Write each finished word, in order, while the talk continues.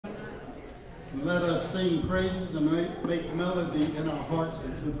Let us sing praises and make melody in our hearts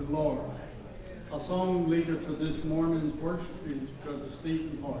unto the Lord. Our song leader for this morning's worship is Brother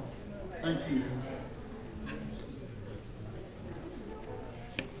Stephen Hart. Thank you.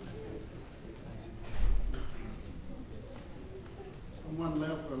 Someone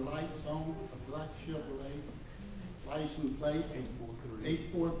left their lights on, a black Chevrolet, license plate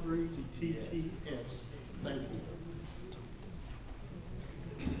 843 TTS. Thank you.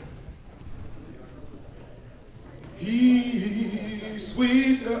 He's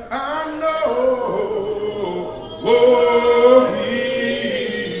sweeter, I know. Oh,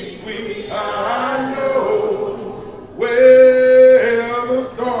 he's sweet, I know. Well, the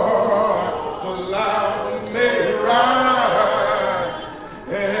stars alive may rise,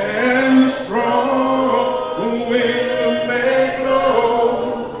 and the strong wind may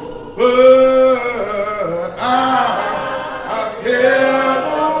blow, but I tell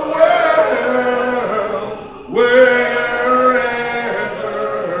the world wherever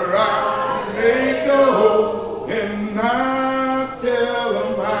I may go, and I tell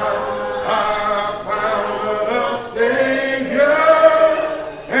them I found a Savior,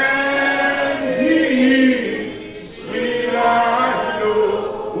 and He's sweet, I know.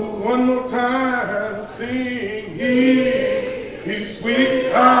 One more time, sing He's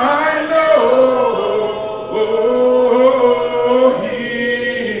sweet, I know. Oh,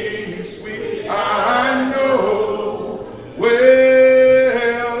 He's sweet, I know.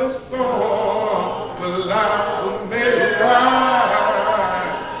 Well, the storm clouds may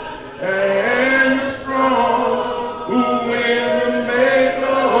rise, and the strong wind may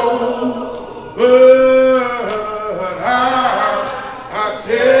blow, but I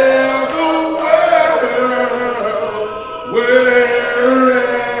tell the world wherever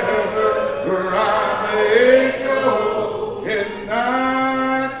I may go, and I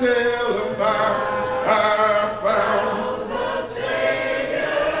tell them I found the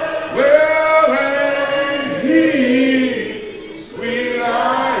Savior. Well, and He's sweet, I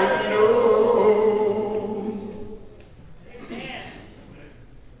know.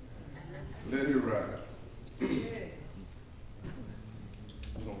 Let it ride.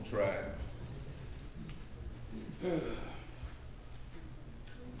 We're gonna try it.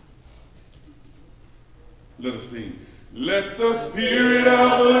 Let us sing. Let the Spirit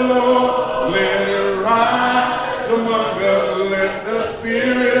of the Lord, let it rise among us. Let the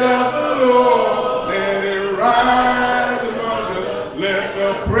Spirit of the Lord, let it rise among us. Let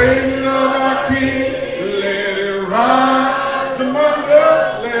the praises of our King, let it rise among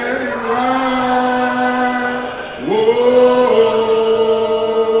us. Let it rise. Whoa,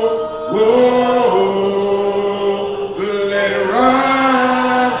 whoa, let it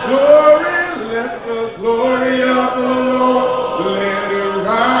rise. Glory, let the glory of the Lord, let it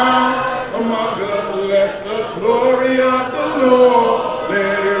rise among us. Let the glory of the Lord,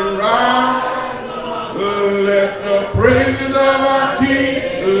 let it rise. Let the praises of our King,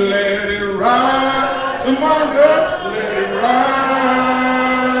 let it rise among us. Let it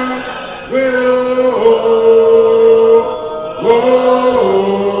rise. Well, oh,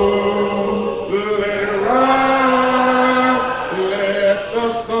 let it rise. Let the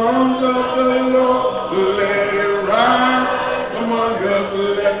sons of the Lord, let it rise among us.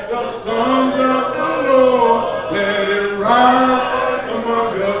 Let the sons of the Lord, let it rise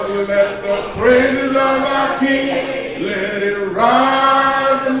among us. Let the praises of our King, let it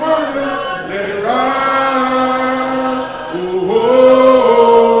rise among us. Let it rise.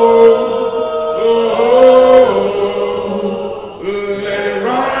 Let it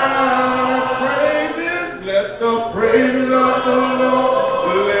rise. Praises, let the praises of the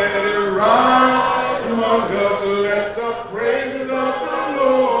Lord, let it rise among us. Let the praises of the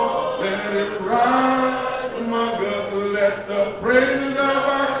Lord, let it rise among us. Let the praises of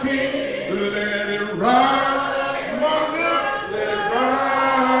our King, let it rise among us. Let it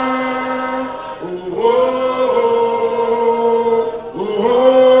rise.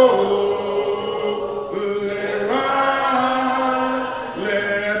 Let it rise.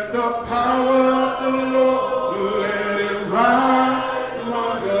 Let the power of the Lord, let it rise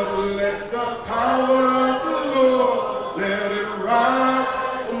among us. Let the power of the Lord, let it rise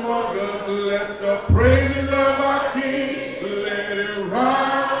among us. Let the praises of our King, let it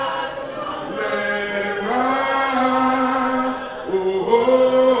rise. Let it rise.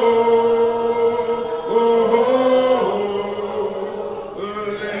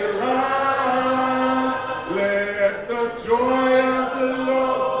 Let it rise. Let the joy of the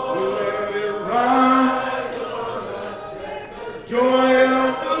Lord, let it rise. Joy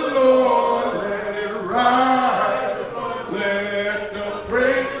of the Lord, let it rise. Let the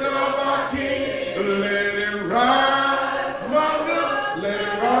praise of our King,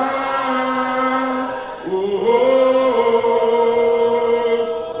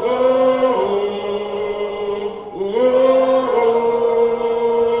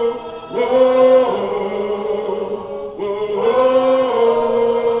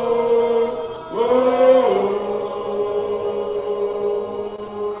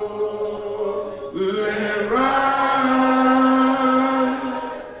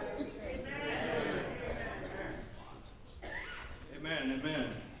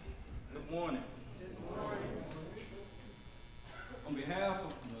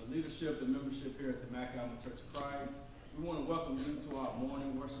 Church of Christ. We want to welcome you to our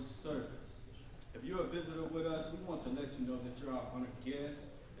morning worship service. If you're a visitor with us, we want to let you know that you're our honored guest.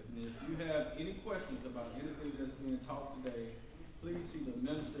 And if you have any questions about anything that's being taught today, please see the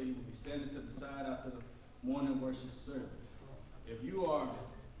minister. He will be standing to the side after the morning worship service. If you are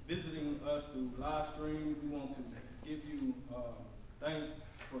visiting us through live stream, we want to give you thanks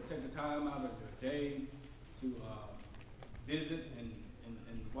for taking time out of your day to visit and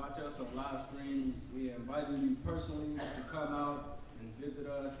watch us on live stream. We are inviting you personally to come out and visit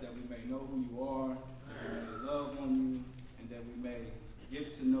us, that we may know who you are, that we may love on you, and that we may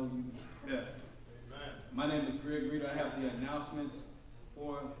get to know you better. Amen. My name is Greg Reed. I have the announcements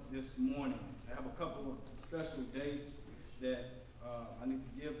for this morning. I have a couple of special dates that I need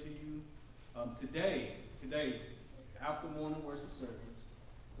to give to you. Today, after morning worship service,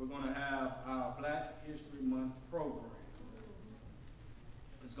 we're going to have our Black History Month program.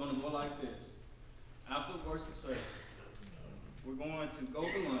 It's going to go like this. After worship service, we're going to go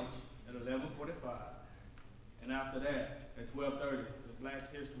to lunch at 11:45, and after that, at 12:30, the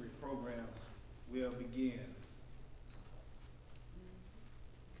Black History program will begin.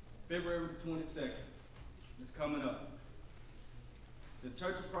 February 22nd is coming up. The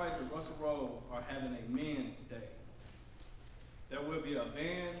Church of Christ at Russell Road are having a Men's Day. There will be a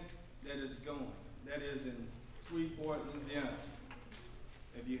band that is going. That is in Shreveport, Louisiana.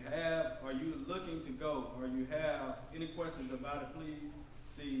 If you are you looking to go, or you have any questions about it, please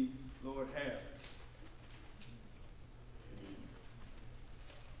see Lord Harris.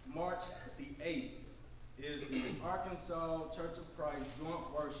 March the 8th is the Arkansas Church of Christ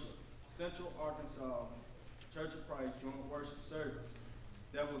Joint Worship, Central Arkansas Church of Christ Joint Worship Service.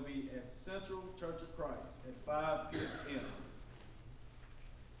 That will be at Central Church of Christ at 5 p.m.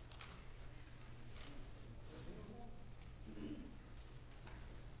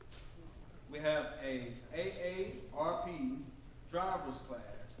 We have a AARP driver's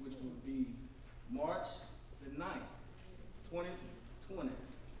class, which will be March the 9th, 2020.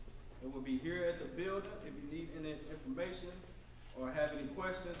 It will be here at the building. If you need any information or have any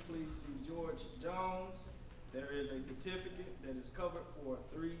questions, please see George Jones. There is a certificate that is covered for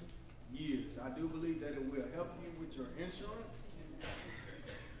 3 years. I do believe that it will help you with your insurance.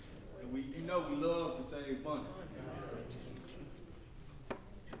 And we love to save money.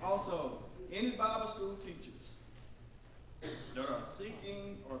 Also, any Bible school teachers that are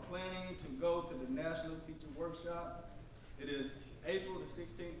seeking or planning to go to the National Teacher Workshop, it is April the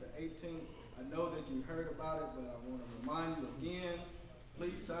 16th to 18th. I know that you heard about it, but I want to remind you again,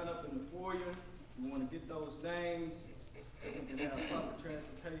 please sign up in the foyer. We want to get those names so we can have proper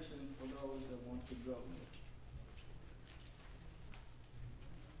transportation for those that want to go.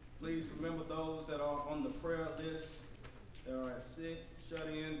 Please remember those that are on the prayer list, that are sick, shut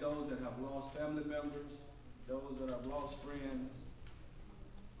in, those that have lost family members, those that have lost friends.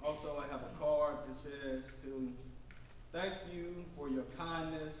 Also, I have a card that says to thank you for your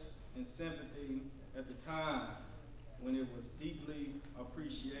kindness and sympathy at the time when it was deeply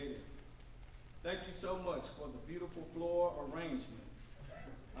appreciated. Thank you so much for the beautiful floor arrangements.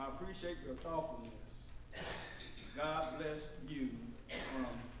 I appreciate your thoughtfulness. God bless you, from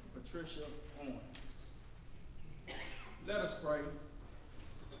Patricia Owens. Let us pray.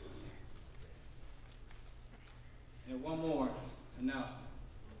 And one more announcement.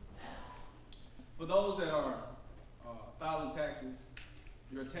 For those that are filing taxes,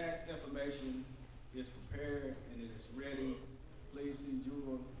 your tax information is prepared and it is ready. Please see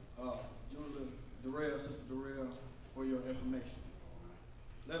Julia Durrell, Sister Durrell, for your information.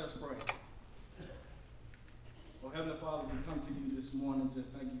 Let us pray. Oh, Heavenly Father, we come to you this morning.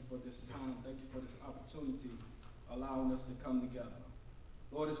 Just thank you for this time. Thank you for this opportunity, allowing us to come together.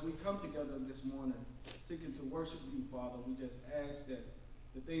 Lord, as we come together this morning, seeking to worship you, Father, we just ask that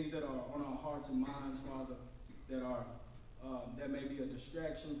the things that are on our hearts and minds, Father, that may be a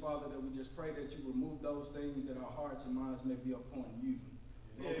distraction, Father, that we just pray that you remove those things, that our hearts and minds may be upon you.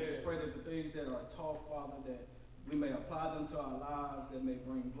 Lord, we just pray that the things that are taught, Father, that we may apply them to our lives, that may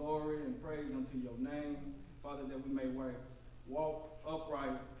bring glory and praise unto your name, Father, that we may walk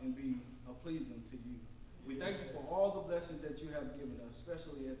upright and be pleasing to you. We thank you for all the blessings that you have given us,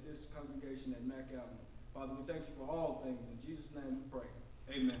 especially at this congregation at McAllen. Father, we thank you for all things. In Jesus' name we pray.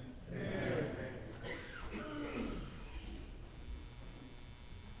 Amen. Amen.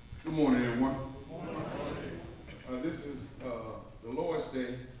 Good morning, everyone. Good morning. This is the Lord's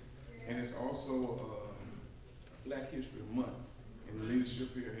Day, and it's also Black History Month. And the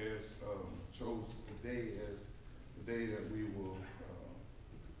leadership here has chose today as the day that we will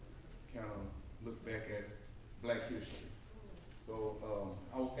kind of look back at Black history. So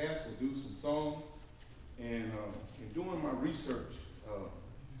I was asked to do some songs, And in doing my research,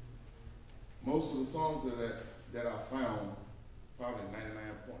 most of the songs that I found, probably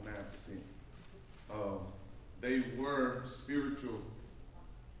 99.9%, they were spiritual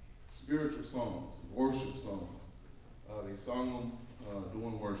songs, worship songs. They sung them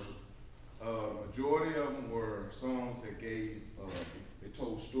during worship. Majority of them were songs that they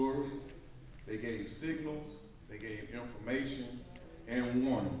told stories, they gave signals, they gave information and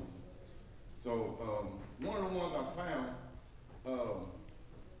warnings. So one of the ones I found,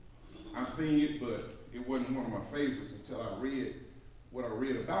 I seen it, but it wasn't one of my favorites until I read what I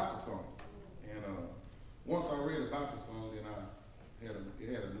read about the song. And once I read about the song, then it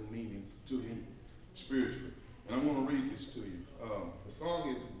had a new meaning to me spiritually. And I'm going to read this to you. The song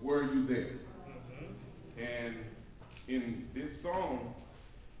is "Were You There?" And in this song,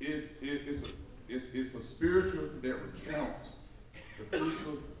 it's a spiritual that recounts the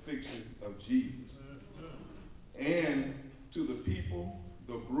crucifixion of Jesus, and to the people,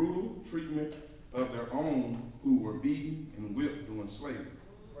 the brutal treatment of their own who were beaten and whipped during slavery.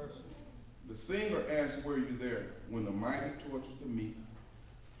 The singer asked, "Were you there when the mighty tortured the meek?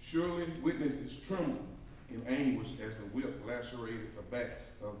 Surely witnesses trembled in anguish as the whip lacerated the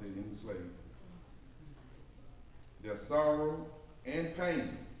backs of the enslaved. Their sorrow and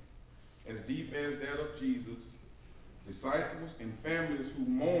pain, as deep as that of Jesus, disciples and families who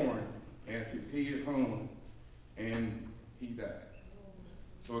mourned as his head hung and he died."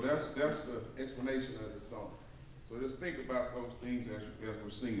 So that's the explanation of this song. So just think about those things as we're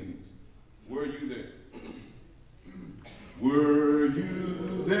singing this. Were you there? Were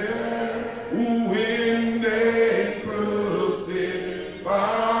you there when they crucified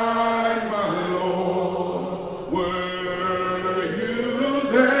my Lord? Were you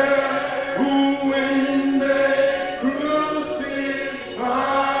there when they crucified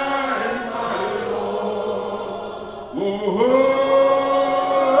my Lord? Oh,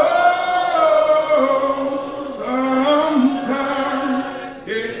 sometimes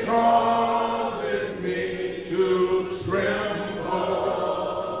it causes me to tremble,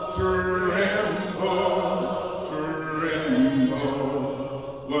 tremble.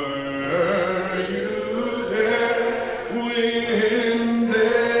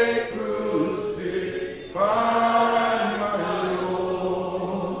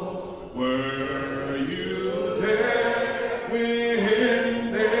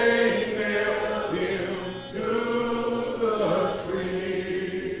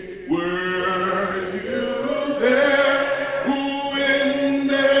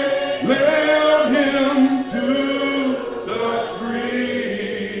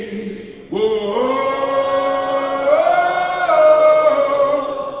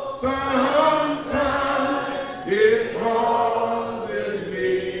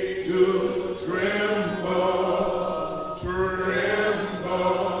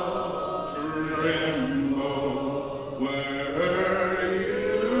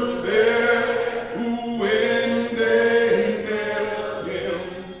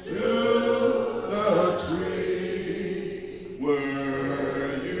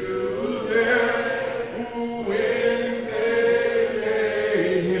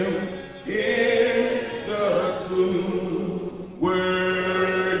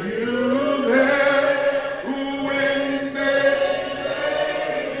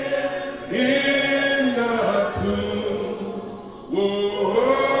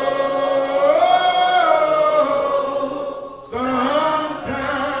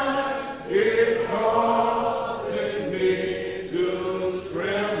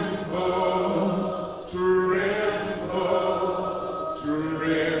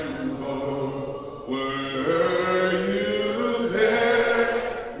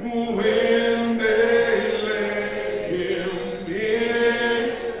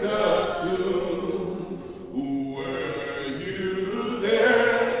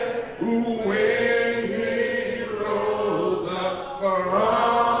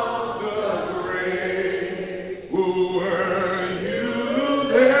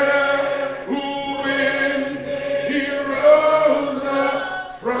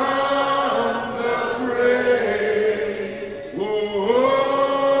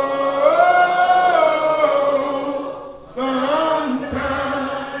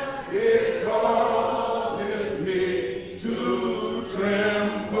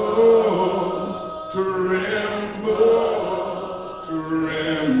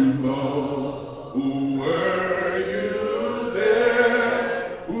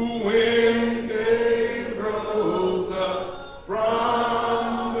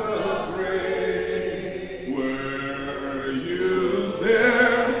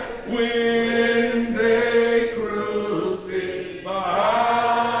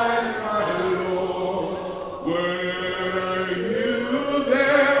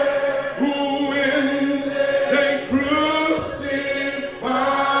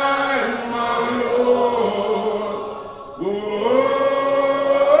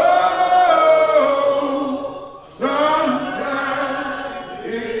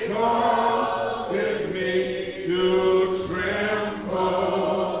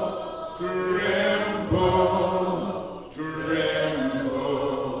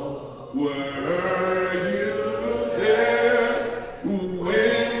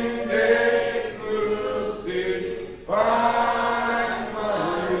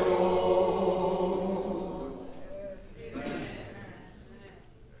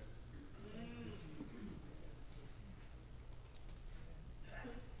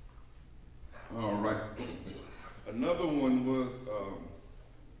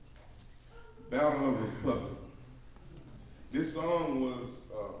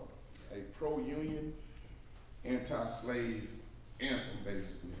 a pro-union, anti-slave anthem,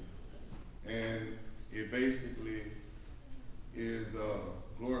 basically. And it basically is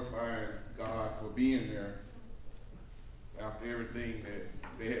glorifying God for being there after everything that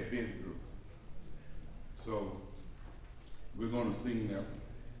they had been through. So we're going to sing that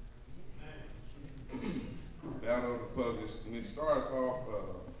one. Battle of the Public. And it starts off,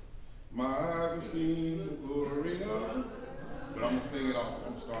 my eyes have seen the glory of, but I'm going to sing it off, I'm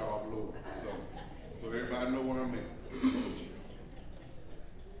going to start off lower. So everybody know where I'm at.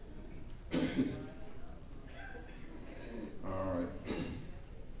 All right.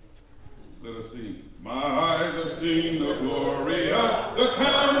 Let us sing. My eyes have seen the glory of the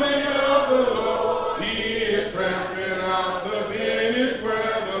coming of the Lord. He is tramping out the vintage where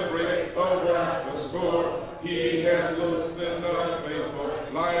the breaks are worth the score. He has loosened the faithful,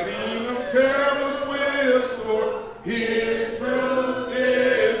 lighting of terrible swift sword. His truth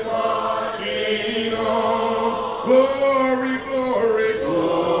is marching on. Glory, glory,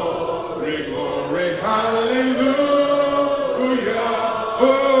 glory, glory, hallelujah.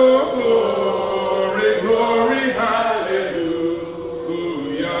 Oh, glory, glory, hallelujah.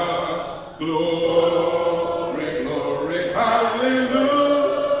 Glory, glory, hallelujah.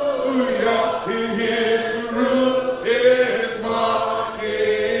 His truth is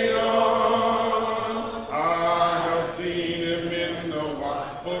marching on. I have seen him in the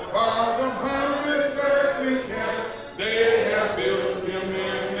watchful fires of hundreds circling camp. They have built him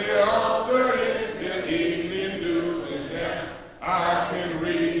in the altar in the evening dew and damp. I can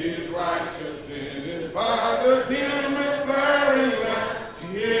read his righteous in his Father, dim and flaring lamp.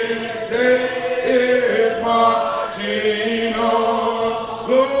 His day is marching on.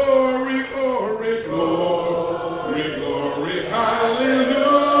 Glory, glory, glory, glory, hallelujah.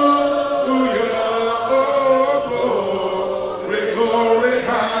 Oh, glory, glory,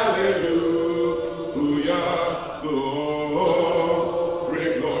 hallelujah. Glory,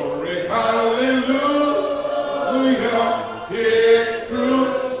 glory, hallelujah. His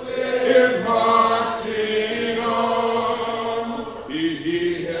truth is marching on.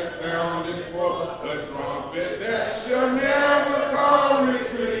 He has sounded for the trumpet that shall never call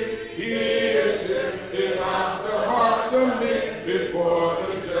retreat. He is shifting out the hearts of men before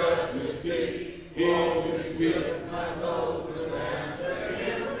the judgment seat. He will speak my soul to answer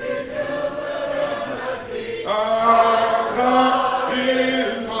him. Our God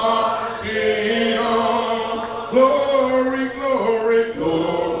is marching on. Glory, glory,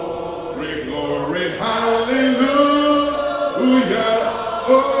 glory, glory, hallelujah. Oh,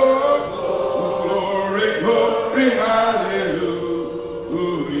 glory, glory, hallelujah.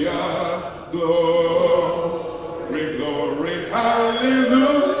 Glory, glory,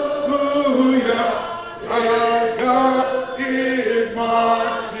 hallelujah. Our God is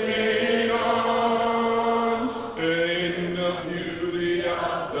marching on. In the beauty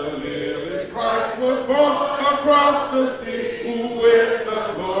of the lilies, Christ was born across the sea with the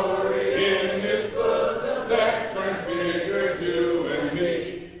glory in his bosom that transfigures you and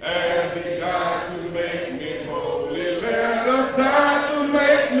me. As he died to make me holy, let us die to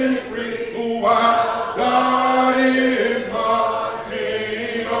make me free. While God is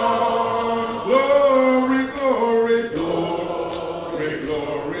marching on. Glory, glory, glory,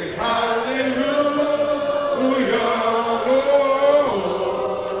 glory, hallelujah.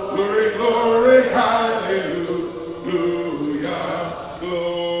 Oh, glory, glory, hallelujah.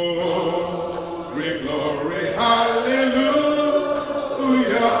 Glory, glory, hallelujah.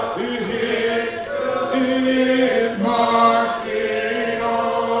 He is marching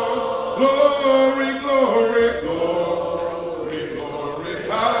on. Glory, glory, glory, glory,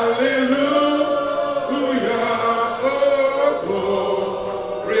 hallelujah. Oh,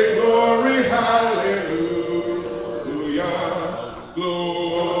 glory, glory, hallelujah.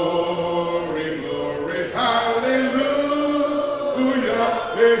 Glory, glory, hallelujah.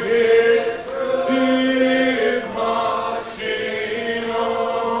 He is marching on.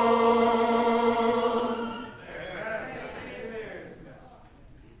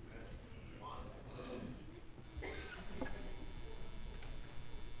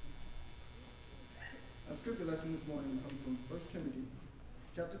 Our scripture lesson this morning comes from 1 Timothy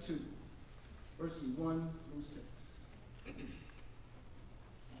chapter 2, verses 1 through 6.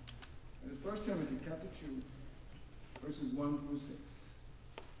 And it's 1 Timothy chapter 2, verses 1 through 6.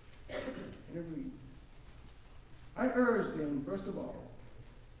 And it reads, I urge then, first of all,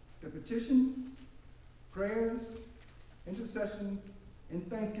 that petitions, prayers, intercessions, and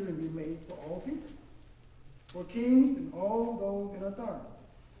thanksgiving be made for all people, for kings and all those in authority,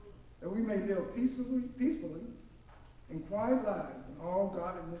 that we may live peacefully and quiet lives in all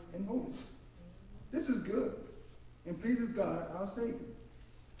godliness and holiness. This is good and pleases God, our Savior,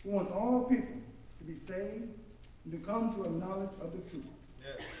 who wants all people to be saved and to come to a knowledge of the truth.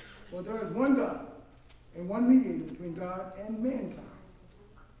 Yes. For there is one God and one mediator between God and mankind,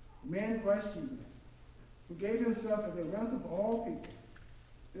 man Christ Jesus, who gave himself as a ransom for all people.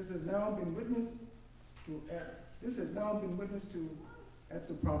 This has now been witnessed to at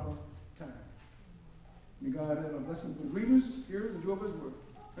the proper time. May God add a blessing for readers, hearers, and doers of his word.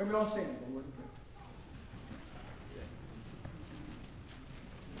 Let me all stand for a word of prayer.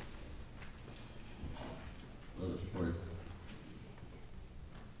 Let us pray.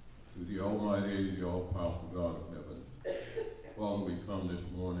 To the Almighty, the all-powerful God of heaven, Father, we come this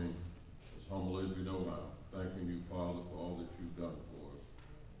morning as humble as we know how, thanking you, Father, for all that you've done for us,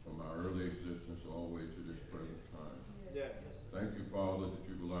 from our early existence all the way to this present time. Yes. Thank you, Father, that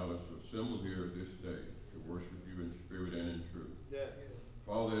you've allowed us to assemble here this day to worship you in spirit and in truth. Yes.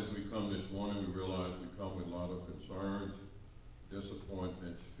 Father, as we come this morning, we realize we come with a lot of concerns,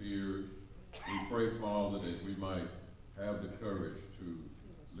 disappointments, fears. We pray, Father, that we might have the courage to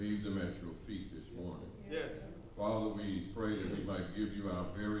leave them at your feet this morning. Yes. Father, we pray that we might give you our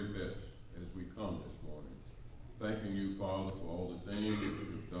very best as we come this morning. Thanking you, Father, for all the things that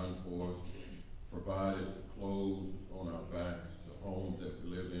you've done for us, provided the clothes on our backs, the homes that we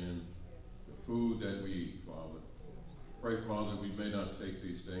live in, the food that we eat, Father. Pray, Father, we may not take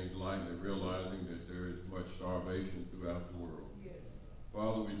these things lightly, realizing that there is much starvation throughout the world.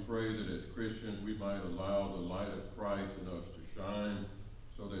 Father, we pray that as Christians we might allow the light of Christ in us to shine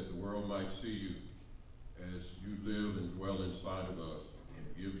so that the world might see you as you live and dwell inside of us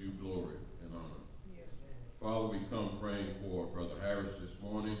and give you glory and honor. Yes. Father, we come praying for Brother Harris this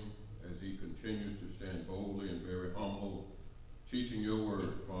morning as he continues to stand boldly and very humble, teaching your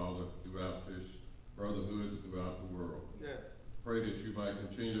word, Father, throughout this brotherhood, throughout the world. Yes. Pray that you might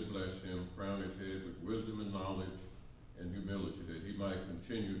continue to bless him, crown his head with wisdom and knowledge and humility, that he might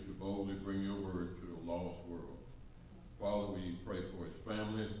continue to boldly bring your word to a lost world. Father, we pray for his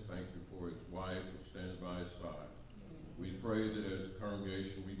family. Thank you for his wife who stands by his side. We pray that as a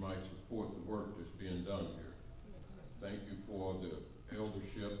congregation we might support the work that's being done here. Thank you for the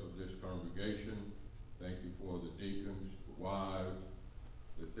eldership of this congregation. Thank you for the deacons, the wives,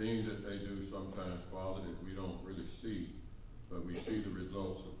 the things that they do sometimes, Father, that we don't really see, but we see the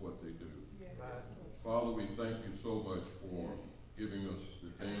results of what they do. Father, we thank you so much for giving us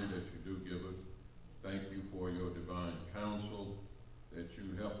the things that you do give us. Thank you for your divine counsel, that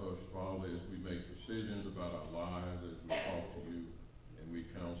you help us, Father, as we make decisions about our lives, as we talk to you and we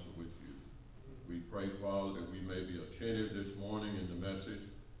counsel with you. We pray, Father, that we may be attentive this morning in the message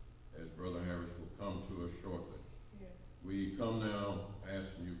as Brother Harris will come to us shortly. Yes. We come now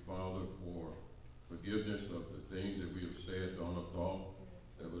asking you, Father, for forgiveness of the things that we have said, done, or thought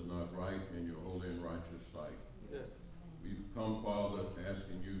that was not right in your holy and righteous sight. Yes. We've come, Father,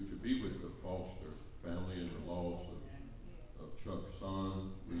 asking you to be with the Foster family and the loss of Chuck's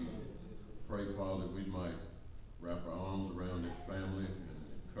son. We pray, Father, we might wrap our arms around this family and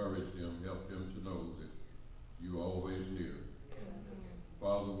encourage them, help them to know that you are always near.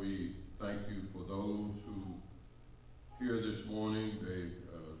 Father, we thank you for those who here this morning, they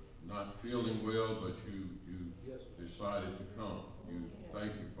not feeling well, but you decided to come.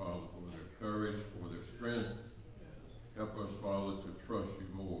 Thank you, Father, for their courage, for their strength. Help us, Father, to trust you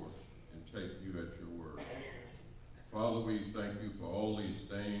more and take you at your word. Father, we thank you for all these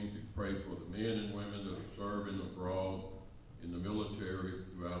things. We pray for the men and women that are serving abroad in the military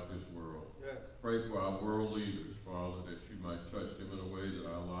throughout this world. Yes. Pray for our world leaders, Father, that you might touch them in a way that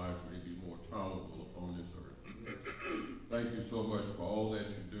our lives may be more tolerable upon this earth. Thank you so much for all that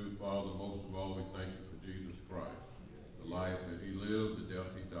you do, Father. Most of all, we thank you for Jesus Christ, the life that he lived, the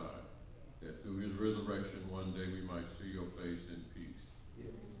death he died, that through his resurrection one day we might see your face in peace.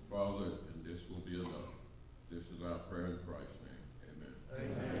 Yes. Father, and this will be enough. This is our prayer in Christ's name. Amen.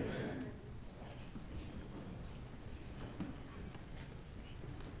 Amen.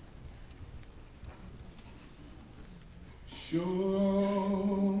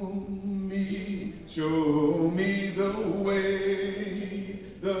 Show me the way,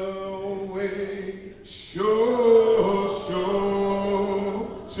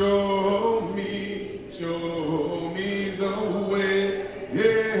 show me the way, yeah,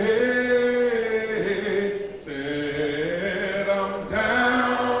 said I'm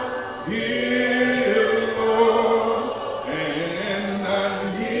down here, Lord, and I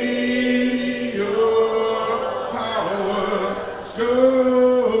need your power,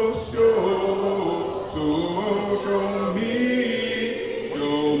 show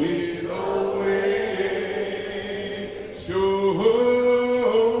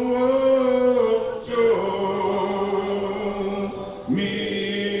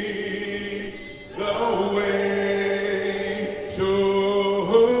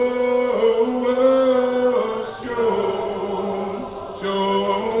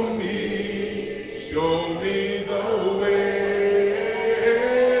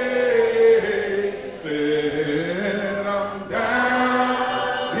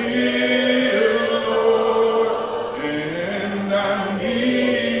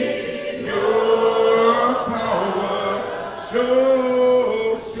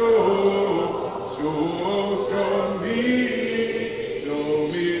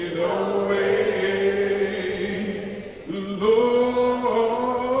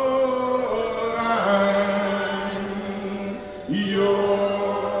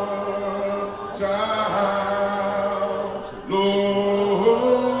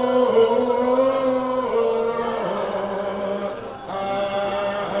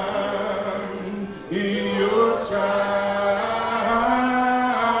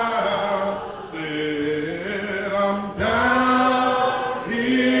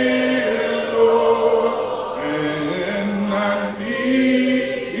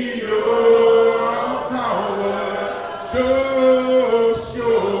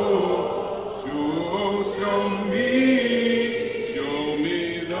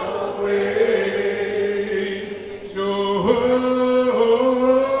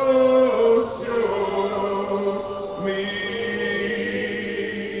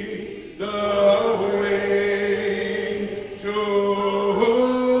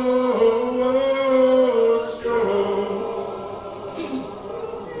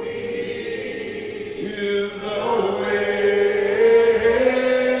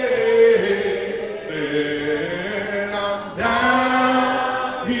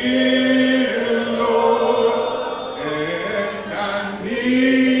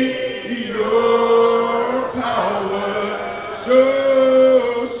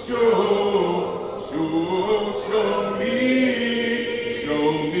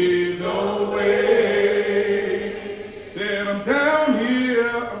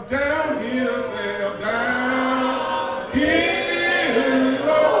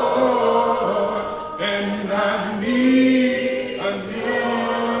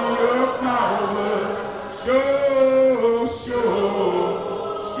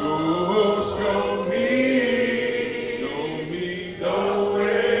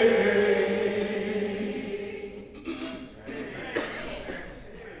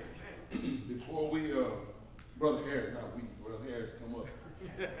I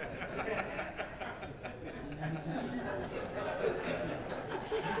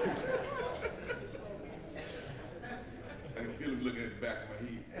can feel him looking at the back of my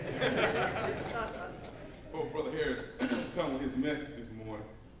head. Before Brother Harris come with his message this morning,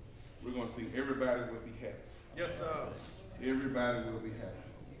 we're going to sing Everybody Will Be Happy. Yes, sir. Everybody will be happy.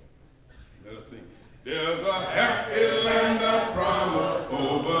 Let us sing. There's a happy land of promise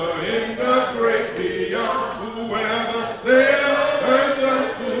over in the great beyond, where the sailors shall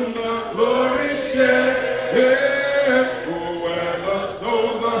soon the glory share. Yeah, where the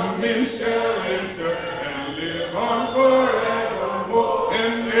souls of men shall enter and live on forevermore.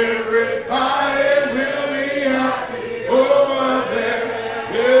 And everybody will be happy over there.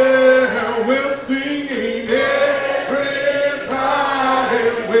 Yeah, we're singing. Everybody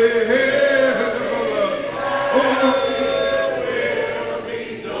will.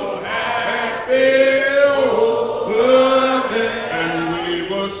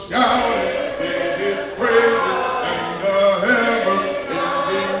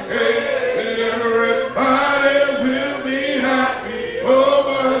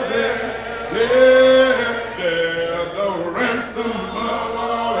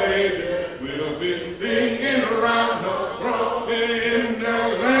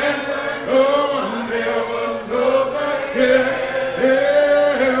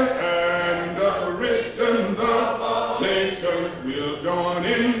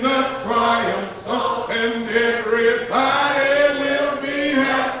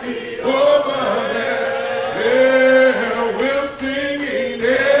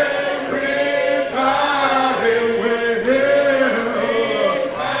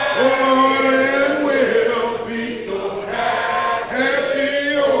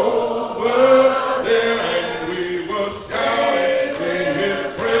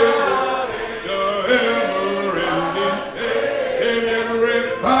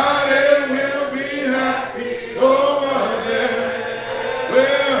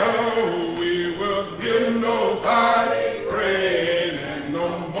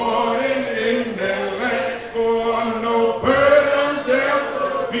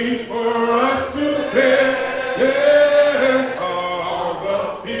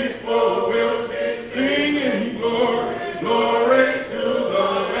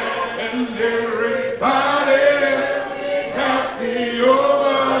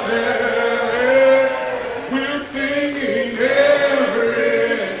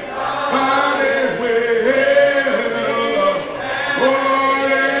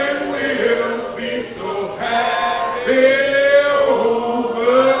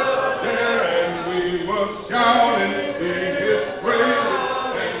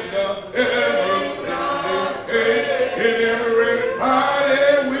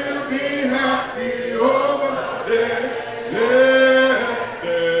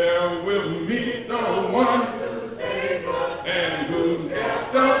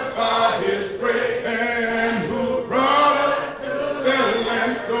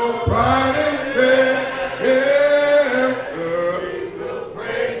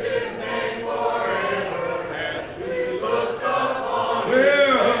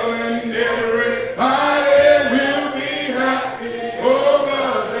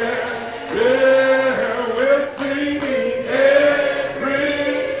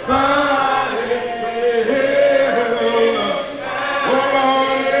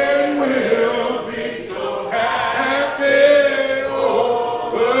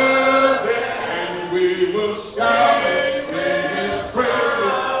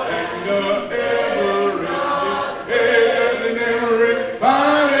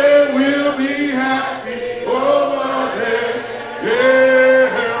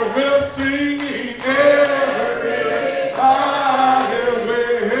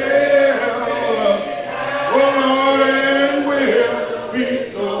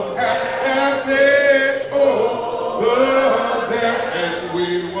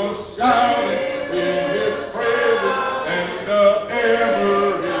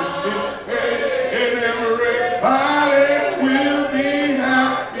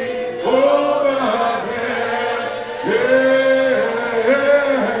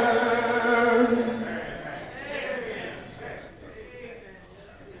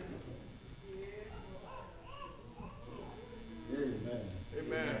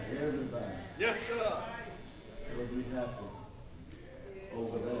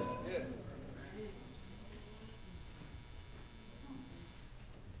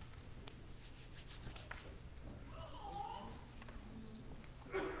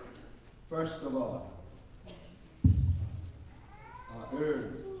 First of all, I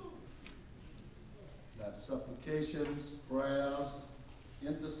urge that supplications, prayers,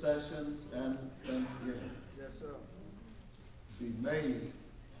 intercessions, and thanksgiving Yes, sir. be made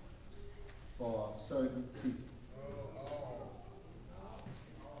for certain people.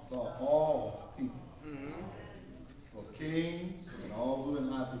 For all people. For kings and all who are in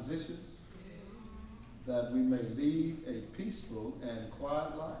high positions, that we may lead a peaceful and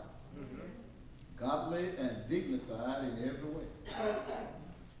quiet life, godly and dignified in every way.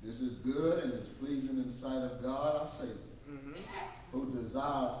 This is good and is pleasing in the sight of God our Savior, who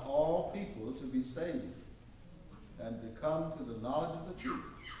desires all people to be saved and to come to the knowledge of the truth.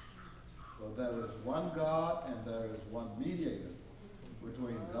 For there is one God and there is one mediator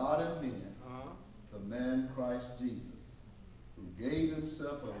between God and men, the man Christ Jesus, who gave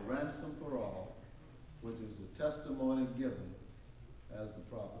himself a ransom for all, which is the testimony given as the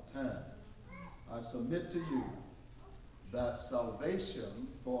proper time. I submit to you that salvation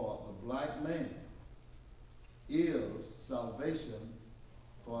for the black man is salvation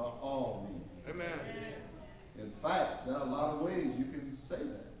for all men. Amen. In fact, there are a lot of ways you can say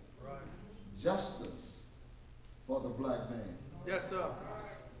that. Right. Justice for the black man Yes, sir.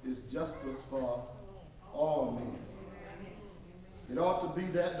 is justice for all men. It ought to be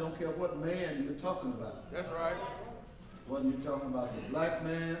that, don't care what man you're talking about. That's right. Whether you're talking about the black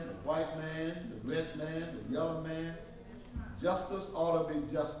man, the white man, the red man, the yellow man, justice ought to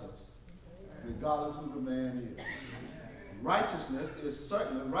be justice, regardless who the man is. Righteousness is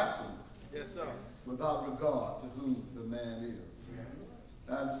certainly righteousness, Yes, sir. without regard to who the man is.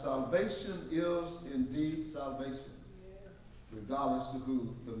 And salvation is indeed salvation, regardless to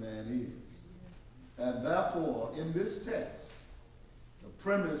who the man is. And therefore, in this text, the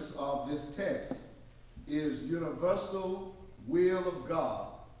premise of this text is universal will of God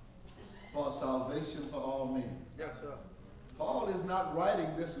for salvation for all men. Yes, sir. Paul is not writing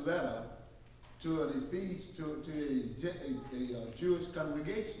this letter to a Jewish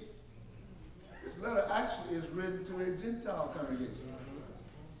congregation. This letter actually is written to a Gentile congregation.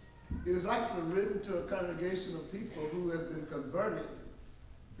 It is actually written to a congregation of people who have been converted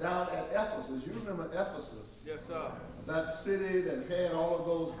down at Ephesus. You remember Ephesus? Yes, sir. That city that had all of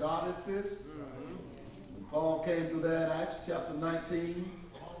those goddesses. When Paul came through there in Acts chapter 19,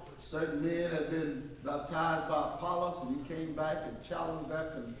 certain men had been baptized by Apollos, and he came back and challenged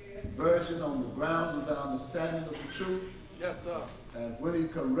that conversion on the grounds of their understanding of the truth. Yes, sir. And when he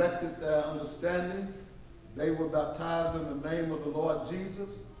corrected their understanding, they were baptized in the name of the Lord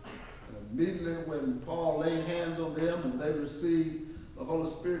Jesus. And immediately when Paul laid hands on them and they received the Holy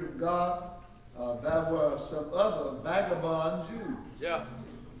Spirit of God, there were some other vagabond Jews Yeah.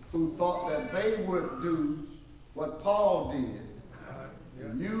 who thought that they would do what Paul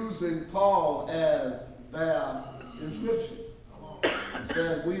did, using Paul as their inscription. It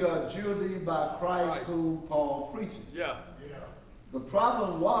said, we are Judy by Christ whom Paul preaches. Yeah. The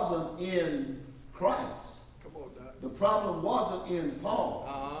problem wasn't in Christ. Come on, Doc. The problem wasn't in Paul.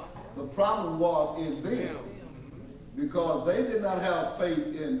 Uh-huh. The problem was in them, Damn. because they did not have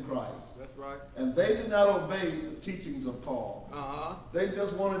faith in Christ. That's right. And they did not obey the teachings of Paul. Uh-huh. They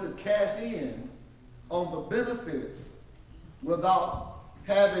just wanted to cash in on the benefits without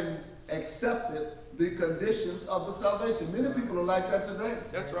having accepted the conditions of the salvation. Many people are like that today.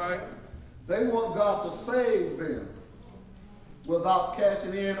 That's right. They want God to save them without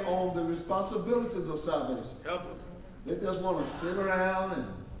cashing in on the responsibilities of salvation. Help us. They just want to sit around and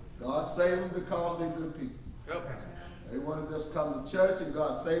God save them because they're good people. Help us. They want to just come to church and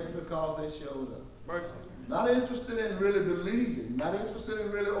God save them because they showed up. Mercy. Not interested in really believing, not interested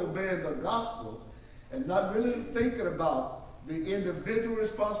in really obeying the gospel, and not really thinking about the individual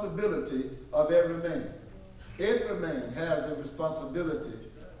responsibility of every man. Every man has a responsibility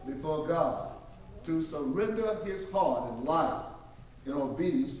before God to surrender his heart and life in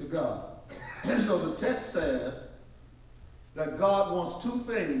obedience to God. And so the text says that God wants two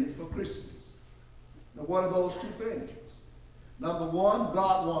things for Christians. Now, what are those two things? Number one,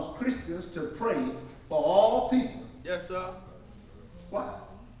 God wants Christians to pray for all people. Yes, sir. Why?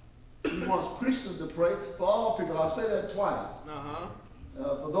 He wants Christians to pray for all people. I'll say that twice. Uh-huh.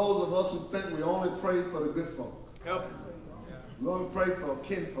 For those of us who think we only pray for the good folk. Help us. We only pray for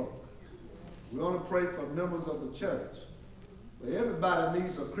kinfolk. We only pray for members of the church. But everybody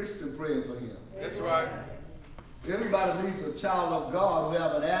needs a Christian praying for him. That's right. Everybody needs a child of God who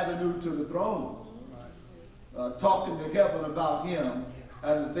have an avenue to the throne. Talking to heaven about him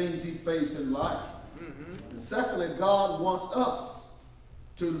and the things he faced in life. And secondly, God wants us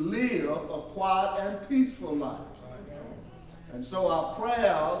to live a quiet and peaceful life. And so our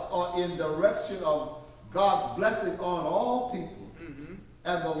prayers are in direction of God's blessing on all people.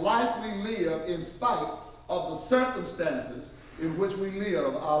 And the life we live in spite of the circumstances in which we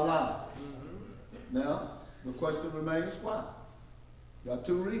live our lives. Now, the question remains, why? Got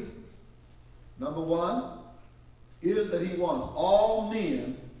two reasons. Number one is that he wants all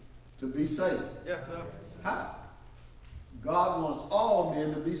men to be saved. Yes, sir. How? God wants all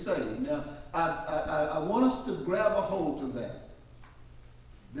men to be saved. Now, I want us to grab a hold to that,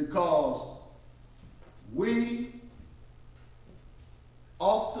 because we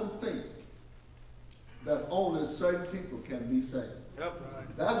often think that only certain people can be saved. Yep.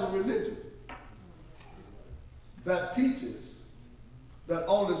 That's a religion that teaches that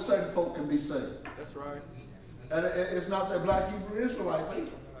only certain folk can be saved. That's right. And it's not that black Hebrew Israelites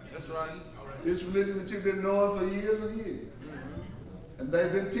either. That's right. It's religion that you've been knowing for years and years. And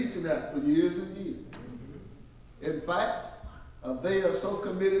they've been teaching that for years and years. In fact, they are so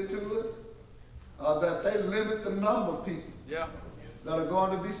committed to it that they limit the number of people Yeah. that are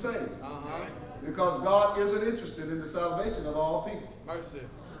going to be saved. Uh-huh. Because God isn't interested in the salvation of all people. Mercy.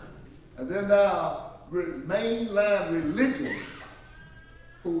 And then there are mainland religions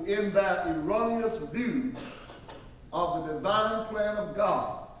who, in their erroneous view of the divine plan of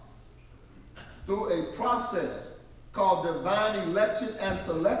God, through a process called divine election and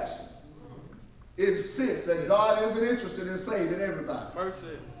selection, insist that God isn't interested in saving everybody, Mercy.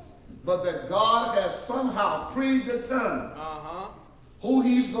 but that God has somehow predetermined Uh-huh. who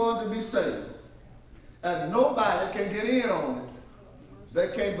he's going to be saved. And nobody can get in on it. They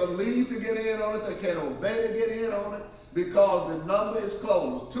can't believe to get in on it. They can't obey to get in on it, because the number is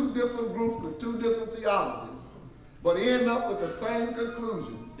closed. Two different groups with two different theologies, but end up with the same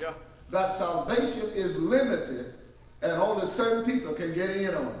conclusion, Yeah. that salvation is limited and only certain people can get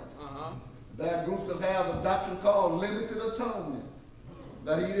in on it. Uh-huh. There are groups that have a doctrine called limited atonement,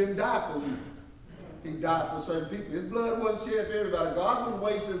 that he didn't die for you. He died for certain people. His blood wasn't shed for everybody. God wouldn't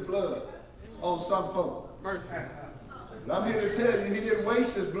waste his blood on some folk. Mercy. But I'm here to tell you, he didn't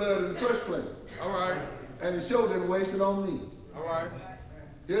waste his blood in the first place. All right. And he sure didn't waste it on me. All right.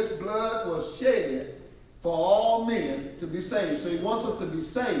 His blood was shed for all men to be saved. So he wants us to be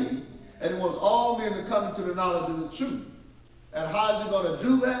saved, and he wants all men to come into the knowledge of the truth. And how is he going to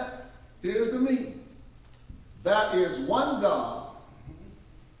do that? Here's the means. There is one God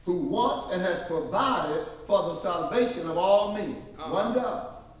who wants and has provided for the salvation of all men. One God.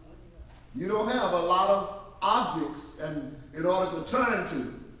 You don't have a lot of objects and in order to turn to,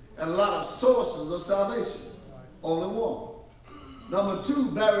 and a lot of sources of salvation. Only one. Number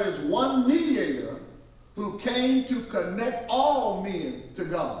two, there is one mediator who came to connect all men to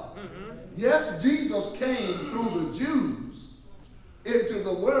God. Yes, Jesus came through the Jews into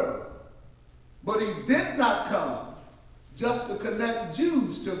the world, but he did not come just to connect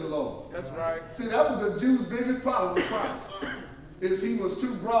Jews to the Lord. That's right. See, that was the Jews' biggest problem with Christ, is he was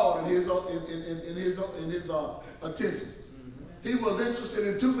too broad in his attentions. He was interested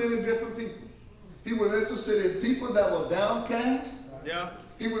in too many different people. He was interested in people that were downcast. Yeah.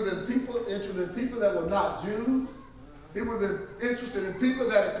 He was interested in people that were not Jews. He was interested in people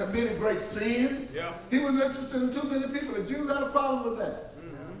that had committed great sins. Yeah. He was interested in too many people. The Jews had a problem with that.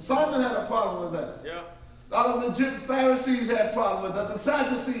 Simon had a problem with that. Yeah. A lot of the Pharisees had a problem with that. The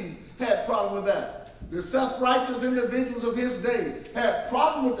Sadducees had a problem with that. The self-righteous individuals of his day had a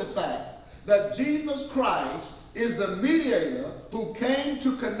problem with the fact that Jesus Christ is the mediator who came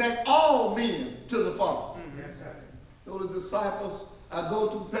to connect all men to the Father. So the disciples, I go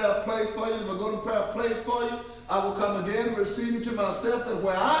to prepare a place for you. If I go to prepare a place for you, I will come again and receive you to myself, and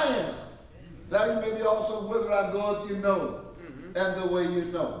where I am, that you may be also whither I go, if you know, and the way you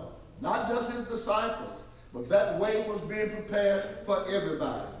know. Not just his disciples, but that way was being prepared for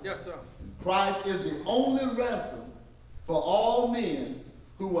everybody. Yes, sir. Christ is the only ransom for all men,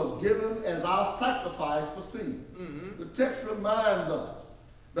 who was given as our sacrifice for sin. The text reminds us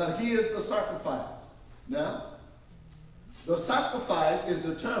that he is the sacrifice. Now, the sacrifice is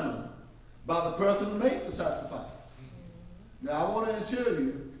determined by the person who made the sacrifice. Now, I want to assure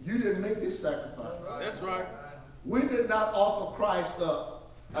you, you didn't make this sacrifice. That's right. We did not offer Christ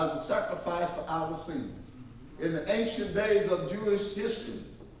up as a sacrifice for our sins. In the ancient days of Jewish history,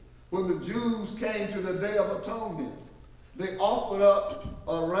 when the Jews came to the Day of Atonement, they offered up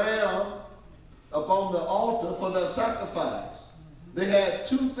a ram upon the altar for their sacrifice. They had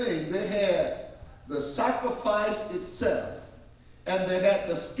two things. They had the sacrifice itself, and they had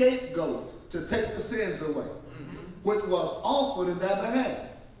the scapegoat to take the sins away, which was offered in their behalf.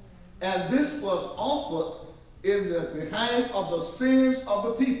 And this was offered in the behalf of the sins of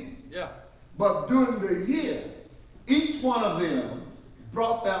the people. Yeah. But during the year, each one of them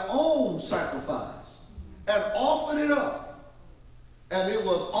brought their own sacrifice and offered it up. And it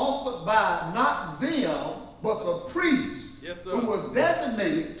was offered by not them, but the priests Yes, sir. who was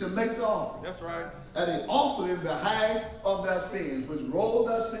designated to make the offering. That's right. And he offered in behalf of their sins, which rolled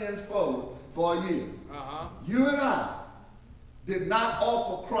their sins forward for a year. Uh-huh. You and I did not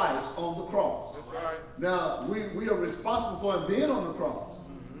offer Christ on the cross. That's right. Now, we are responsible for him being on the cross.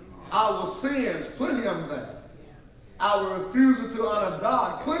 Our sins put him there. Our refusal to honor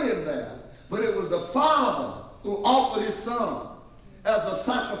God put him there. But it was the Father who offered his Son as a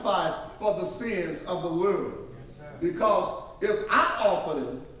sacrifice for the sins of the world. Because if I offered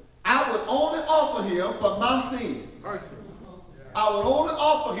him, I would only offer him for my sins. Mercy. I would only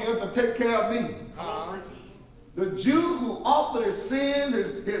offer him to take care of me. Uh-huh. The Jew who offered his sins,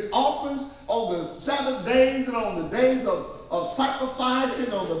 his offerings on the Sabbath days and on the days of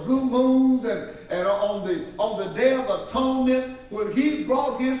sacrificing, on the blue moons and on the Day of Atonement, when he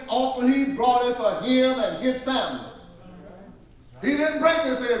brought his offering, he brought it for him and his family. He didn't bring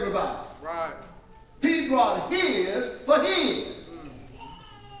it for everybody. Right. He brought his for his.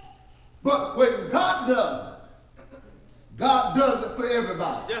 But when God does it for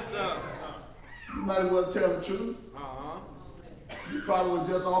everybody. Yes, sir. You might as well tell the truth. Uh-huh. You probably would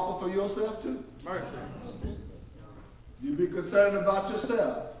just offer for yourself too. Mercy. You be concerned about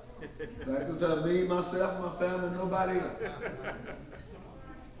yourself. Not concerned me, myself, my family, nobody else.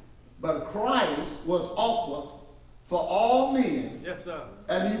 But Christ was offered for all men. Yes, sir.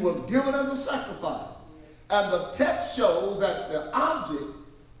 And he was given as a sacrifice. And the text shows that the object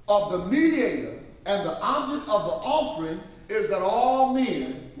of the mediator and the object of the offering is that all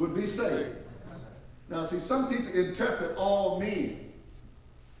men would be saved. Now, see, some people interpret all men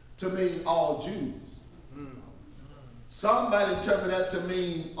to mean all Jews. Some might interpret that to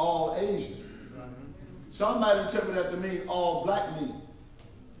mean all Asians. Some might interpret that to mean all black men.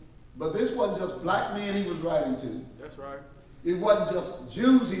 But this wasn't just black men he was writing to. That's right. It wasn't just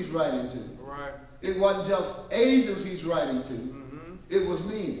Jews he's writing to. Right. It wasn't just Asians he's writing to. It was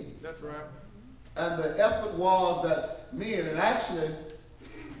men. That's right. And the effort was that men, and actually,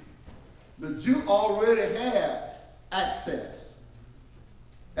 the Jew already had access.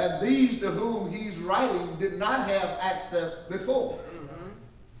 And these to whom he's writing did not have access before.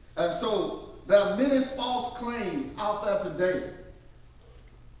 And so there are many false claims out there today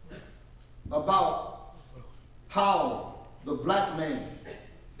about how the black man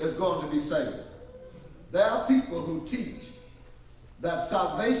is going to be saved. There are people who teach that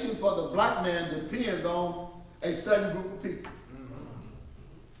salvation for the black man depends on a certain group of people.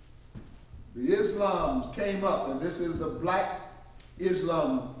 The Islams came up, and this is the black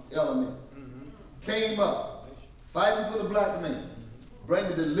Islam element, came up fighting for the black man,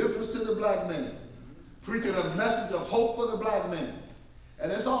 bringing deliverance to the black man, preaching a message of hope for the black man.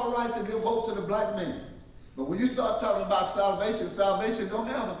 And it's all right to give hope to the black man. But when you start talking about salvation, salvation don't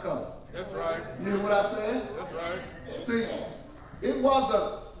have a color. That's right. You hear what I said? That's right. See, it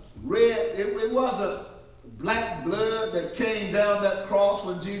wasn't red, it wasn't black blood that came down that cross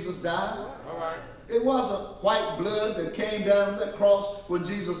when Jesus died. All right. It wasn't white blood that came down that cross when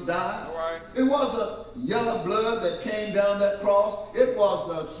Jesus died. All right. It wasn't yellow blood that came down that cross. It was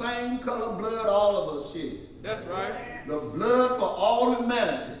the same color blood all of us shed. That's right. The blood for all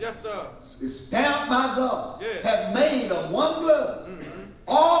humanity. Yes, sir. Is stamped by God. Yeah. Had made of one blood.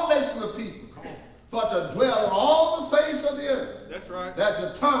 All nations of people. For to dwell on all the face of the earth. That's right.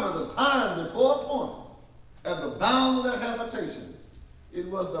 That determined the time before appointed and the bound of their habitation. It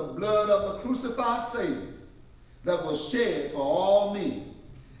was the blood of the crucified Savior that was shed for all men.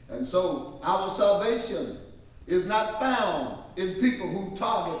 And so our salvation is not found in people who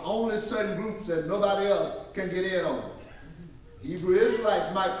target only certain groups that nobody else can get in on. Hebrew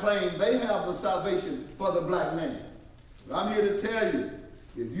Israelites might claim they have the salvation for the black man. But I'm here to tell you,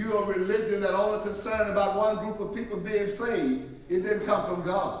 if you're a religion that only concerned about one group of people being saved, it didn't come from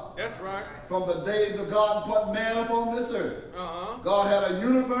God. That's right. From the day that God put man upon this earth, God had a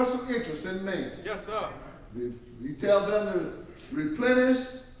universal interest in man. Yes, sir. He tells them to replenish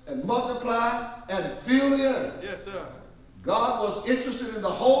and multiply and fill the earth. Yes, sir. God was interested in the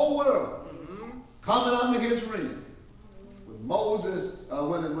whole world coming under his reign. When Moses,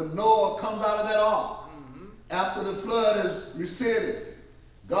 when Noah comes out of that ark, after the flood has receded,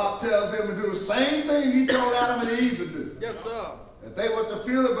 God tells them to do the same thing he told Adam and Eve to do. Yes, sir. That they were to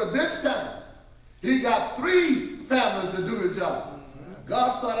fill it, but this time, he got 3 families to do the job.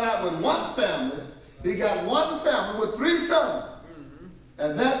 God started out with one family. He got one family with 3 sons.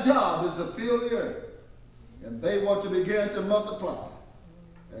 And that job is to fill the earth. And they want to begin to multiply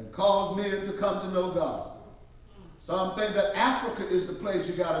and cause men to come to know God. Some think that Africa is the place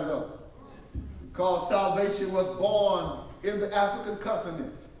you got to go, because salvation was born in the African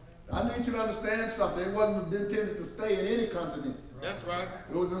continent. I need you to understand something. It wasn't intended to stay in any continent. That's right.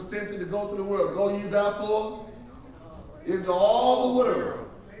 It was intended to go through the world. Go ye therefore into all the world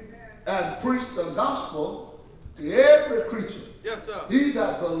and preach the gospel to every creature. Yes, sir. He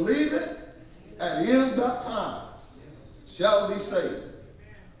that believeth and is baptized shall be saved.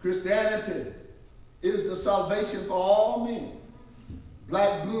 Christianity is the salvation for all men.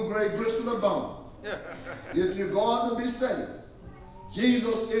 Black, blue, gray, bristle, or bone. If you're going to be saved,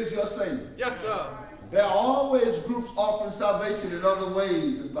 Jesus is your Savior. Yes, sir. There are always groups offering salvation in other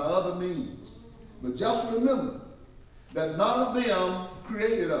ways and by other means. But just remember that none of them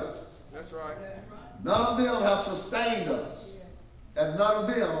created us. That's right. None of them have sustained us. And none of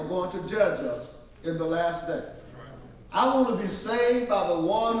them are going to judge us in the last day. I want to be saved by the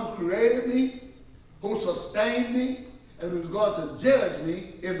one who created me, who sustained me, and who's going to judge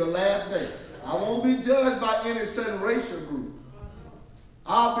me in the last day. I won't be judged by any certain racial group.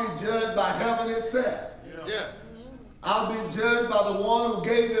 I'll be judged by heaven itself. Yeah. I'll be judged by the one who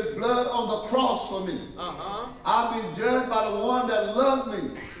gave his blood on the cross for me. I'll be judged by the one that loved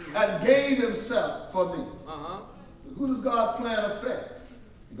me and gave himself for me. So who does God plan affect?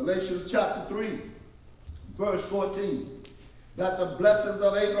 In Galatians chapter 3, verse 14, that the blessings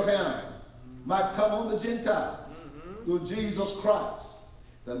of Abraham might come on the Gentiles through Jesus Christ,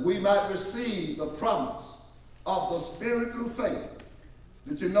 that we might receive the promise of the Spirit through faith.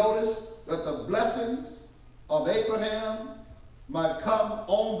 Did you notice that the blessings of Abraham might come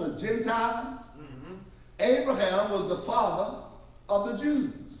on the Gentiles? Abraham was the father of the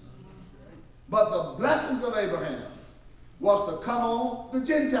Jews. But the blessings of Abraham was to come on the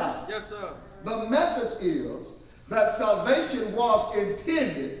Gentiles. Yes, sir. The message is that salvation was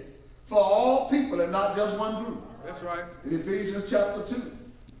intended for all people and not just one group. That's right. In Ephesians chapter 2,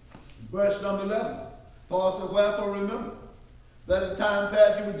 verse number 11, Paul said, wherefore remember that in time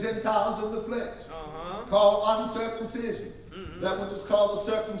past you were Gentiles in the flesh, called uncircumcision, that which is called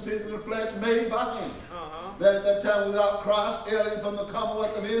the circumcision of the flesh made by hand, that at that time without Christ, alien from the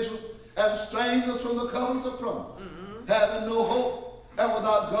commonwealth of Israel, and strangers from the covenants of promise, having no hope and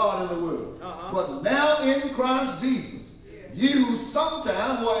without God in the world. But now in Christ Jesus, you who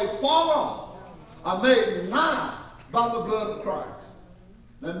sometime were afar off are made nigh by the blood of Christ.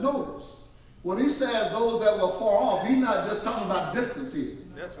 Now notice, when he says those that were far off, he's not just talking about distance here.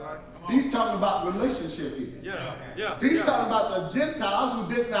 That's right. He's talking about relationship here. He's talking about the Gentiles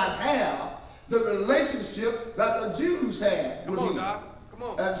who did not have the relationship that the Jews had with him. Come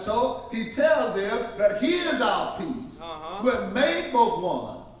on. And so he tells them that he is our peace, who have made both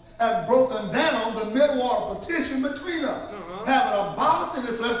one and broken down the middle partition between us, having abolished in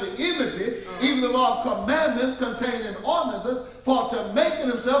his flesh the enmity, even the law of commandments contained in ordinances, for to make in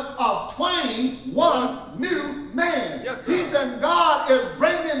himself of twain one new man. Yes, sir. He said God is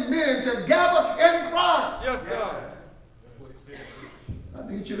bringing men together in Christ. Yes, sir.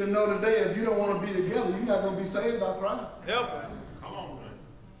 I need you to know today, if you don't want to be together, you're not going to be saved by Christ. Help us.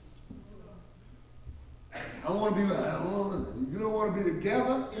 I want to be, if you don't want to be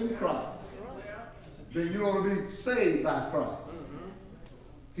together in Christ, then you don't want to be saved by Christ.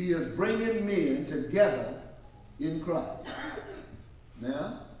 He is bringing men together in Christ.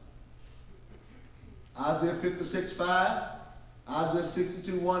 Now, Isaiah 56:5, Isaiah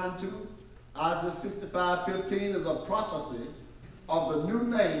 62:1 and 2, Isaiah 65:15 is a prophecy of the new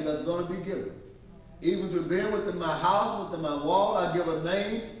name that's going to be given. Even to them within my house, within my wall, I give a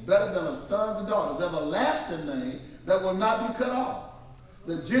name better than of sons and daughters, everlasting name that will not be cut off.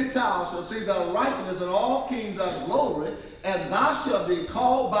 The Gentiles shall see thy righteousness, and all kings thy glory, and thou shalt be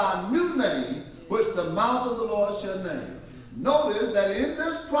called by a new name, which the mouth of the Lord shall name. Notice that in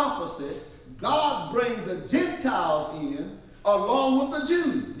this prophecy, God brings the Gentiles in along with the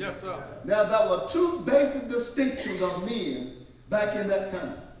Jews. Yes, sir. Now, there were two basic distinctions of men back in that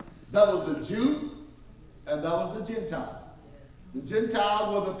time. That was the Jew, and that was the Gentile. The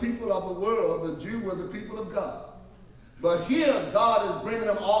Gentiles were the people of the world. The Jew were the people of God. But here, God is bringing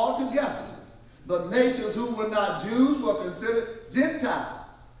them all together. The nations who were not Jews were considered Gentiles.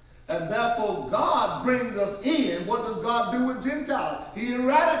 And therefore, God brings us in. What does God do with Gentiles? He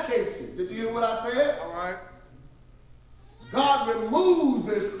eradicates it. Did you hear what I said? All right. God removes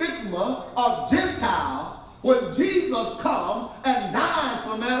the stigma of Gentile when Jesus comes and dies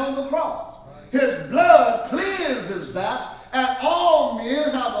for man on the cross. His blood cleanses that, and all men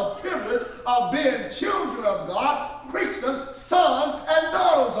have a privilege of being children of God, Christians, sons and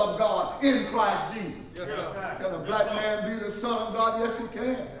daughters of God in Christ Jesus. Yes, sir. Can a black man be the son of God? Yes, he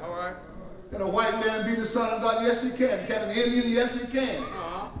can. All right. Can a white man be the son of God? Yes, he can. Can an Indian? Yes, he can.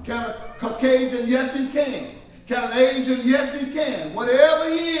 Can a Caucasian? Yes, he can. Can an Asian? Yes, he can. Whatever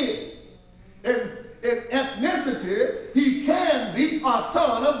he is, in ethnicity, he can be a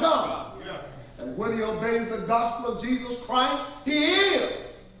son of God. And when he obeys the gospel of Jesus Christ, he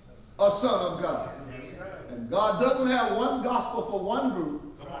is a son of God. And God doesn't have one gospel for one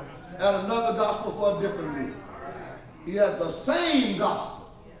group and another gospel for a different group. He has the same gospel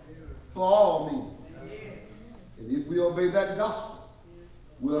for all men. And if we obey that gospel,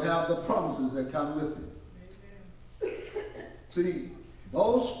 we'll have the promises that come with it. See,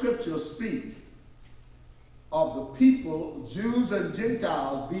 those scriptures speak of the people, Jews and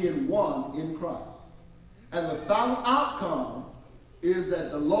Gentiles, being one in Christ. And the final outcome is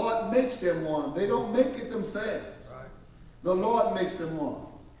that the Lord makes them one. They don't make it themselves. The Lord makes them one.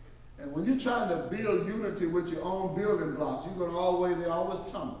 And when you're trying to build unity with your own building blocks, you're going to always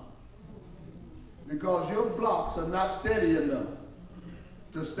tumble. Because your blocks are not steady enough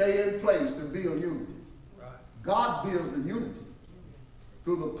to stay in place to build unity. God builds the unity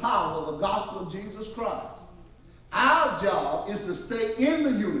through the power of the gospel of Jesus Christ. Our job is to stay in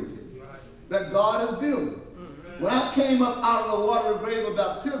the unity that God is building. When I came up out of the water grave of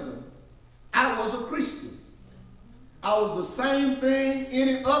baptism, I was a Christian. I was the same thing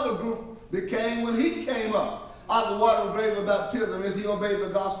any other group became when he came up out of the water grave of baptism. If he obeyed the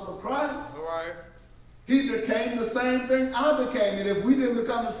gospel of Christ, he became the same thing I became. And if we didn't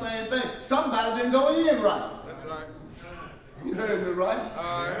become the same thing, somebody didn't go in right. That's right. You heard me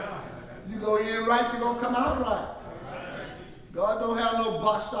right? You go in right, you're going to come out right. God don't have no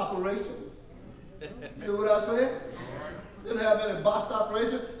botched operations. You hear what I said? He didn't have any botched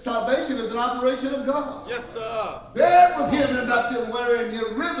operation. Salvation is an operation of God. Yes, sir. Buried with him in baptism, wherein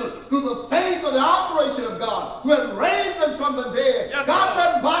you're risen through the faith of the operation of God, who has raised them from the dead. Yes, God sir.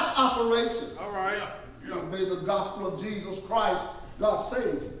 doesn't botch operation. All right. You obey the gospel of Jesus Christ, God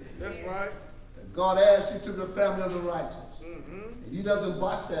saved you. That's right. And God adds you to the family of the righteous. And he doesn't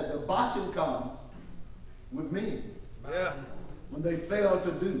botch that. The botching comes with men. Yeah. When they fail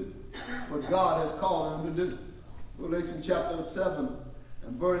to do what God has called them to do. Revelation chapter 7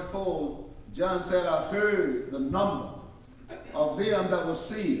 and verse 4, John said, I heard the number of them that were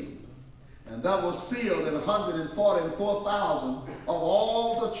sealed. And that was sealed in 144,000 of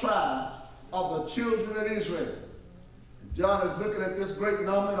all the tribes of the children of Israel. And John is looking at this great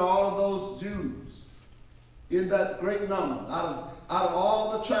number and all of those Jews in that great number. Out of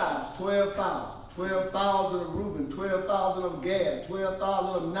all the tribes, 12,000. 12,000 of Reuben, 12,000 of Gad,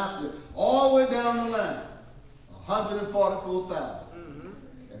 12,000 of Naphtali, all the way down the line, 144,000.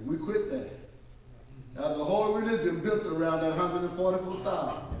 And we quit that. There's a whole religion built around that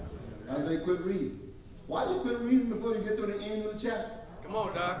 144,000. And they quit reading. Why you quit reading before you get to the end of the chapter? Come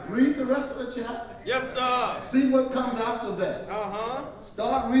on, Doc. Read the rest of the chapter. Yes, sir. See what comes after that.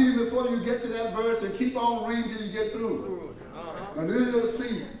 Start reading before you get to that verse and keep on reading till you get through it. And then you'll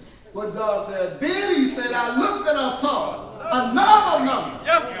see what God said. Then he said, I looked and I saw another number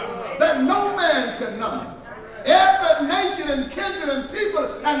that no man could number. Every nation and kindred and people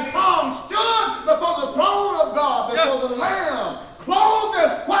and tongue stood before the throne of God, before the Lamb, clothed in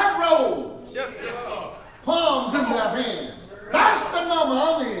white robes, palms in their hands. That's the number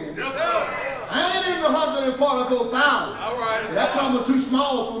I'm in. I ain't in the 144,000. All right. That number too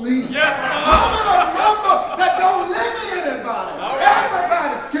small for me. Yes, I'm in a number that don't limit anybody.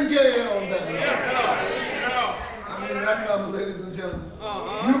 Everybody can get in on that number. I'm in that number, ladies and gentlemen.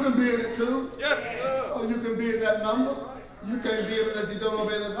 You can be in it too. Yes, sir. Oh, you can be in that number. You can't be in it if you don't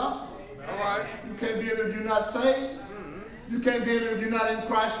obey the gospel. All right. You can't be in it if you're not saved. You can't be in it if you're not in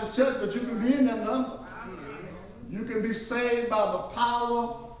Christ's church, but you can be in that number. You can be saved by the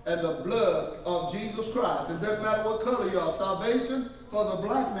power and the blood of Jesus Christ. It doesn't matter what color you are. Salvation for the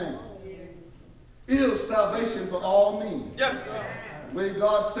black man is salvation for all men. Yes, sir. When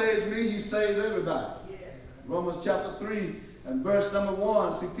God saves me, he saves everybody. Romans chapter 3 and verse number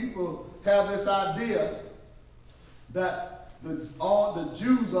 1. See, people have this idea that all the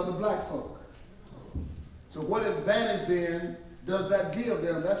Jews are the black folk. So what advantage then does that give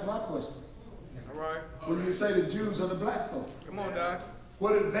them? That's my question. All right. When you say the Jews are the black folk. Come on, Doc.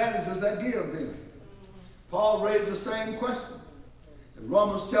 What advantage does that give them? Paul raised the same question. In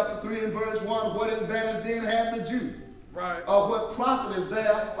Romans chapter 3 and verse 1, what advantage then have the Jew? Right. Or what profit is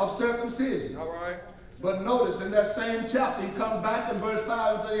there of circumcision? All right. But notice in that same chapter, he comes back in verse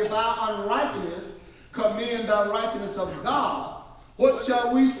 5 and says, if our unrighteousness commend the righteousness of God, what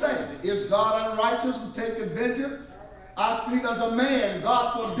shall we say? Is God unrighteous who taketh vengeance? I speak as a man,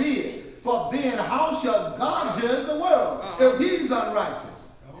 God forbid. For then how shall God judge the world if he's unrighteous?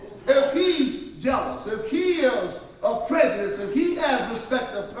 If he's jealous, if he is of prejudice, if he has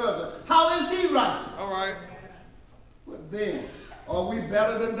respect of person, how is he righteous? All right. But then, are we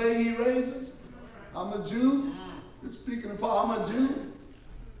better than they he raises? I'm a Jew. Speaking of Paul, I'm a Jew.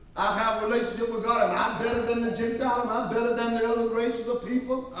 I have a relationship with God. Am I better than the Gentiles? Am I better than the other races of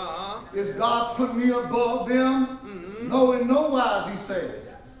people? Is God put me above them? No, in no wise, he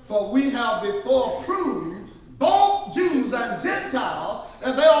said. For we have before proved, both Jews and Gentiles,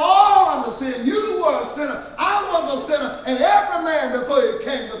 that they are all under sin. You were a sinner. I was a sinner. And every man before he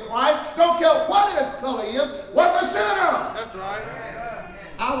came to Christ, don't care what his color is, was a sinner. That's right.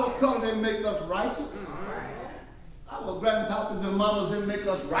 Our color didn't make us righteous. Our grandpapas and mamas didn't make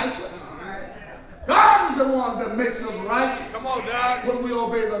us righteous. God is the one that makes us righteous. Come on, Doc. When we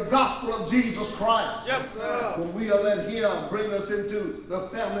obey the gospel of Jesus Christ. Yes, sir. When we let him bring us into the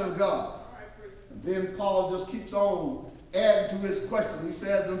family of God. And then Paul just keeps on adding to his question. He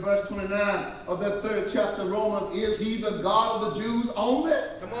says in verse 29 of that 3rd chapter, Romans, is he the God of the Jews only?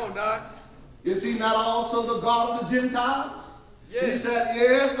 Come on, Doc. Is he not also the God of the Gentiles? Yeah. He said,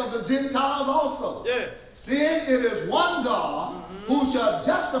 yes, of the Gentiles also. Yeah. Seeing it is one God who shall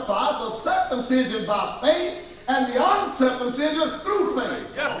justify the circumcision by faith and the uncircumcision through faith.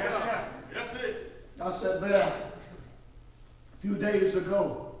 Yes, sir. That's it. I sat there a few days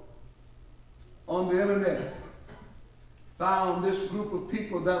ago on the internet, found this group of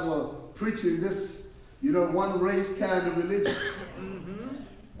people that were preaching this, one race kind of religion.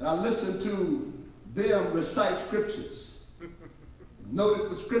 And I listened to them recite scriptures. Noted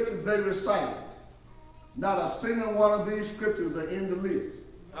the scriptures they recited. Not a single one of these scriptures are in the list.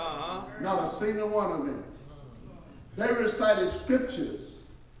 Not a single one of them. They recited scriptures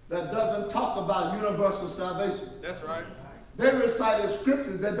that doesn't talk about universal salvation. That's right. They recited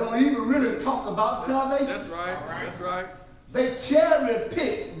scriptures that don't even really talk about salvation. That's right. That's right. They cherry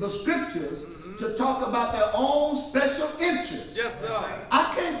pick the scriptures to talk about their own special interests. Yes, sir.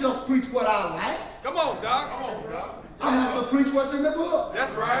 I can't just preach what I like. Come on, Doc. Come on, Doc. I have to preach what's in the book.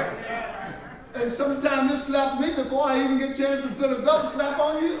 That's right. And sometimes this slaps me before I even get a chance to feel a double slap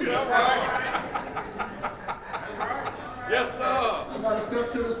on you. That's right. Yes, sir. I got to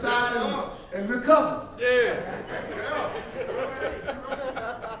step to the side and recover. Yeah.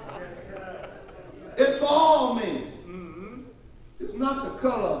 It's for all men. It's not the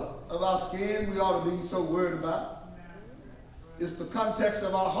color of our skin we ought to be so worried about. It's the context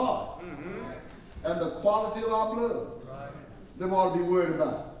of our heart and the quality of our blood that we ought to be worried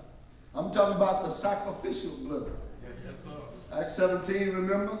about. I'm talking about the sacrificial blood. Yes, sir. Acts 17,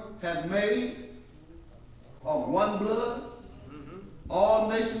 remember, had made of one blood all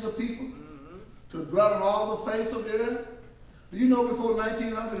nations of people to dwell on all the face of the earth. Do you know before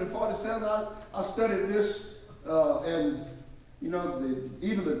 1947, I studied this, and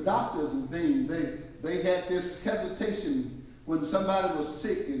even the doctors and things, they had this hesitation when somebody was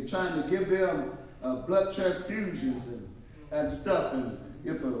sick and trying to give them blood transfusions and stuff. And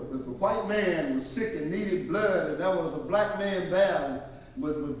if a white man was sick and needed blood, and there was a black man there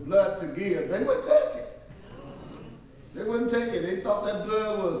with blood to give, they would take it. They wouldn't take it. They thought that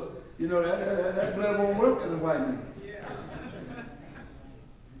blood was, that blood won't work in the white man.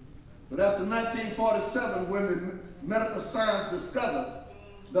 But after 1947, when the medical science discovered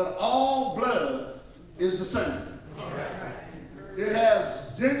that all blood is the same. It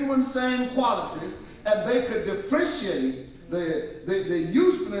has genuine same qualities, and they could differentiate the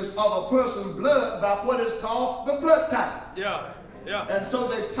usefulness of a person's blood by what is called the blood type. Yeah. Yeah. And so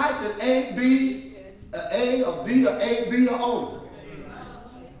they typed it A, B, A or B or A, B or O.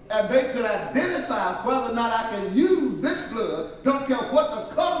 And they could identify whether or not I can use this blood, don't care what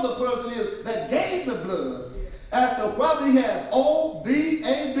the color of the person is that gave the blood, as to whether he has O, B,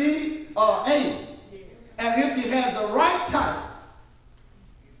 AB, or A. And if he has the right type,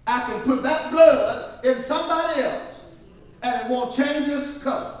 I can put that blood in somebody else, and it won't change his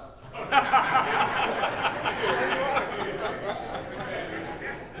color.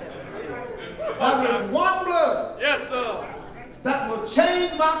 There is one blood. Yes, sir. That will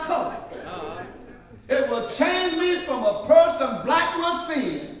change my color. It will change me from a person black with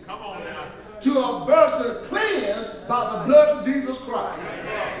sin to a person cleansed by the blood of Jesus Christ.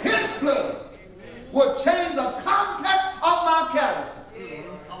 His blood will change the context of my character.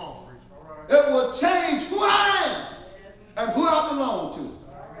 It will change who I am and who I belong to.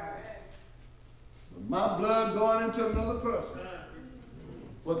 My blood going into another person,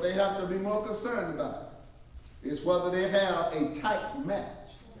 what they have to be more concerned about is whether they have a tight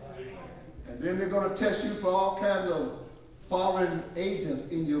match. And then they're going to test you for all kinds of foreign agents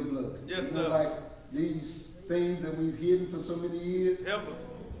in your blood. Yes, sir. Like these things that we've hidden for so many years. Help us.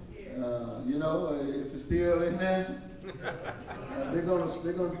 If it's still in there, they're going to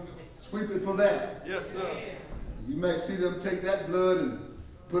sweep it for that. Yes, sir. You might see them take that blood and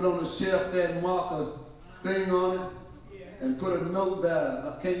put on a shelf there and mark a thing on it and put a note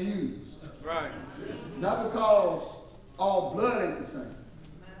there, I can't use. That's right. Not because all blood ain't the same.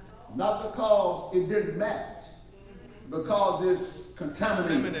 Not because it didn't match. Because it's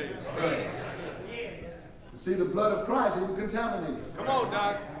contaminated. Right. See, the blood of Christ isn't contaminated. Come on,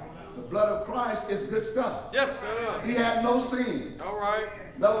 Doc. The blood of Christ is good stuff. Yes, sir. He had no sin. All right.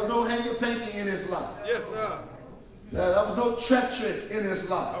 There was no hanky-panky in his life. Yes, sir. There was no treachery in his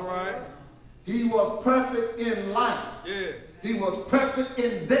life. All right. He was perfect in life. Yeah. He was perfect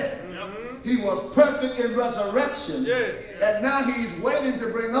in death. Mm-hmm. He was perfect in resurrection. Yeah. And now he's waiting to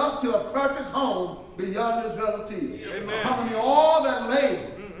bring us to a perfect home beyond his relatives. Amen. How many all that labor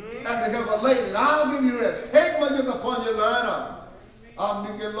and they have a laden, I'll give you rest. Take my yoke upon your learner. I'm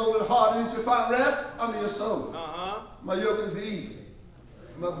meek and low in heart, and you shall find rest under your soul. My yoke is easy.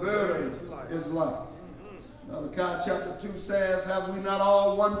 My burden is light. Malachi chapter 2 says, have we not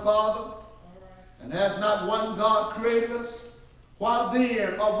all one Father? And has not one God created us? Why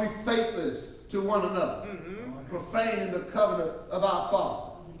then are we faithless to one another, profaning the covenant of our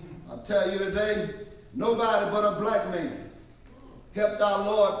Father? I tell you today, nobody but a black man helped our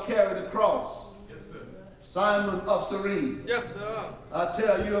Lord carry the cross. Yes, sir. Simon of Cyrene. Yes, sir. I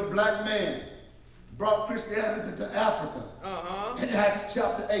tell you, a black man brought Christianity to Africa. In Acts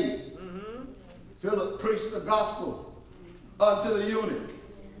chapter 8. Philip preached the gospel unto the eunuch.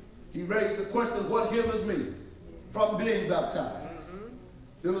 He raised the question, what hinders me from being baptized?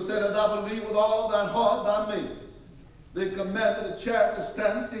 Philip said, if thou believe with all thine heart, thou mayest. They commanded the chariot to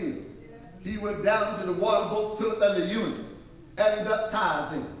stand still. He went down into the water, both Philip and the eunuch, and he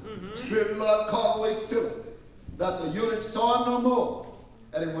baptized him. Spirit of the Lord called away Philip, that the eunuch saw him no more,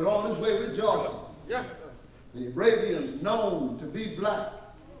 and he went on his way rejoicing. Yes, sir. The Arabians, known to be black,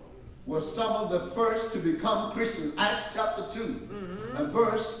 were some of the first to become Christians. Acts chapter 2 and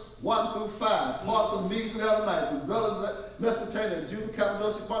verse 1 through 5. Parthens, Medes, and Elamites, who dwellers at Mesopotamia, Judah,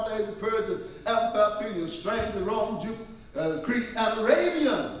 Cappadocia, Pontus, Asia, Persia, Pamphylia, strangers, Rome, Jews, Greeks, and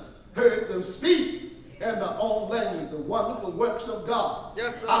Arabians heard them speak in their own language the wonderful works of God.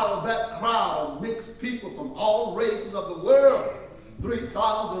 Yes, sir. Out of that crowd of mixed people from all races of the world,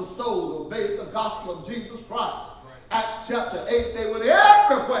 3,000 souls obeyed the gospel of Jesus Christ. Acts chapter 8, they were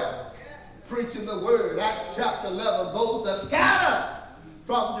everywhere preaching the word. Acts chapter 11, those that scattered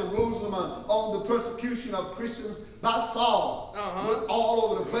from Jerusalem on the persecution of Christians by Saul went all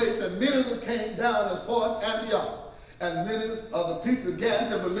over the place, and many of them came down as far as Antioch. And many of the people began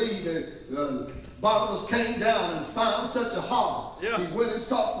to believe that Barnabas came down and found such a heart. Yeah. He went and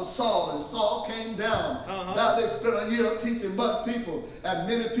sought for Saul, and Saul came down. Now they spent a year teaching much people, and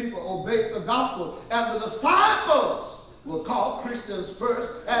many people obeyed the gospel. And the disciples were called Christians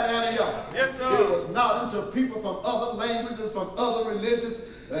first at Antioch. Yes, sir. It was not until people from other languages, from other religions,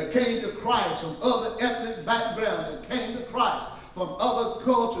 came to Christ, from other ethnic backgrounds that came to Christ, from other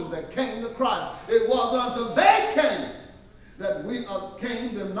cultures that came to Christ. It wasn't until they came that we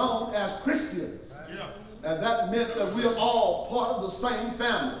came to known as Christians. Yeah. And that meant that we are all part of the same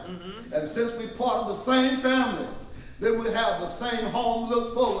family. And since we're part of the same family, then we have the same home to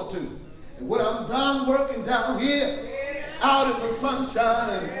look forward to. And when I'm done working down here, out in the sunshine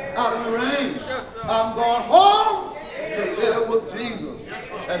and out in the rain, Yes, sir. I'm going home to live with Jesus.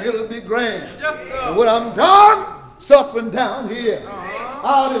 And it'll be grand. Yes, sir. And when I'm done suffering down here,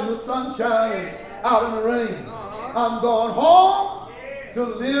 out in the sunshine and out in the rain, I'm going home to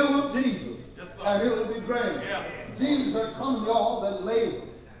live with Jesus. And it'll be great. Jesus said, come y'all that labor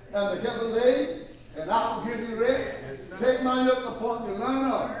and the heavy laden, and I'll give you rest. Take my yoke upon you,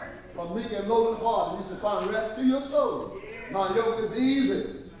 learn of from meek and lowly heart, and you shall find rest to your soul. My yoke is easy,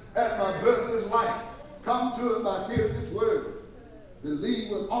 and my burden is light. Come to him by hearing this word. Believe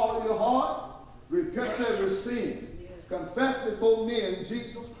with all of your heart, repent of every sin. Confess before men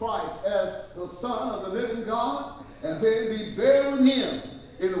Jesus Christ as the Son of the living God, and then be buried with him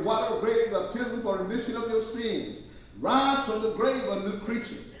in the water grave of baptism for remission of your sins. Rise from the grave a new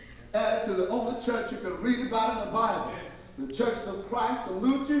creature. Add to the only church you can read about in the Bible. The Church of Christ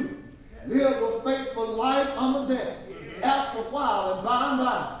salute you. Live a faithful life unto death. After a while and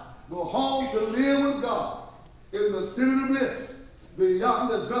by, go home to live with God in the city of bliss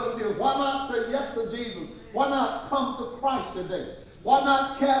beyond this relative. Why not say yes to Jesus? Why not come to Christ today? Why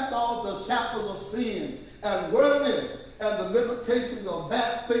not cast off the shackles of sin and worldliness and the limitations of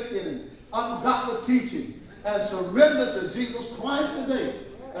bad thinking and ungodly teaching, and surrender to Jesus Christ today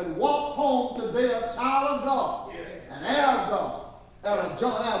and walk home today a child of God, an heir of God, and a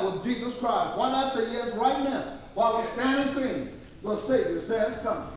joint heir with Jesus Christ? Why not say yes right now while we're standing singing? The Savior says, come.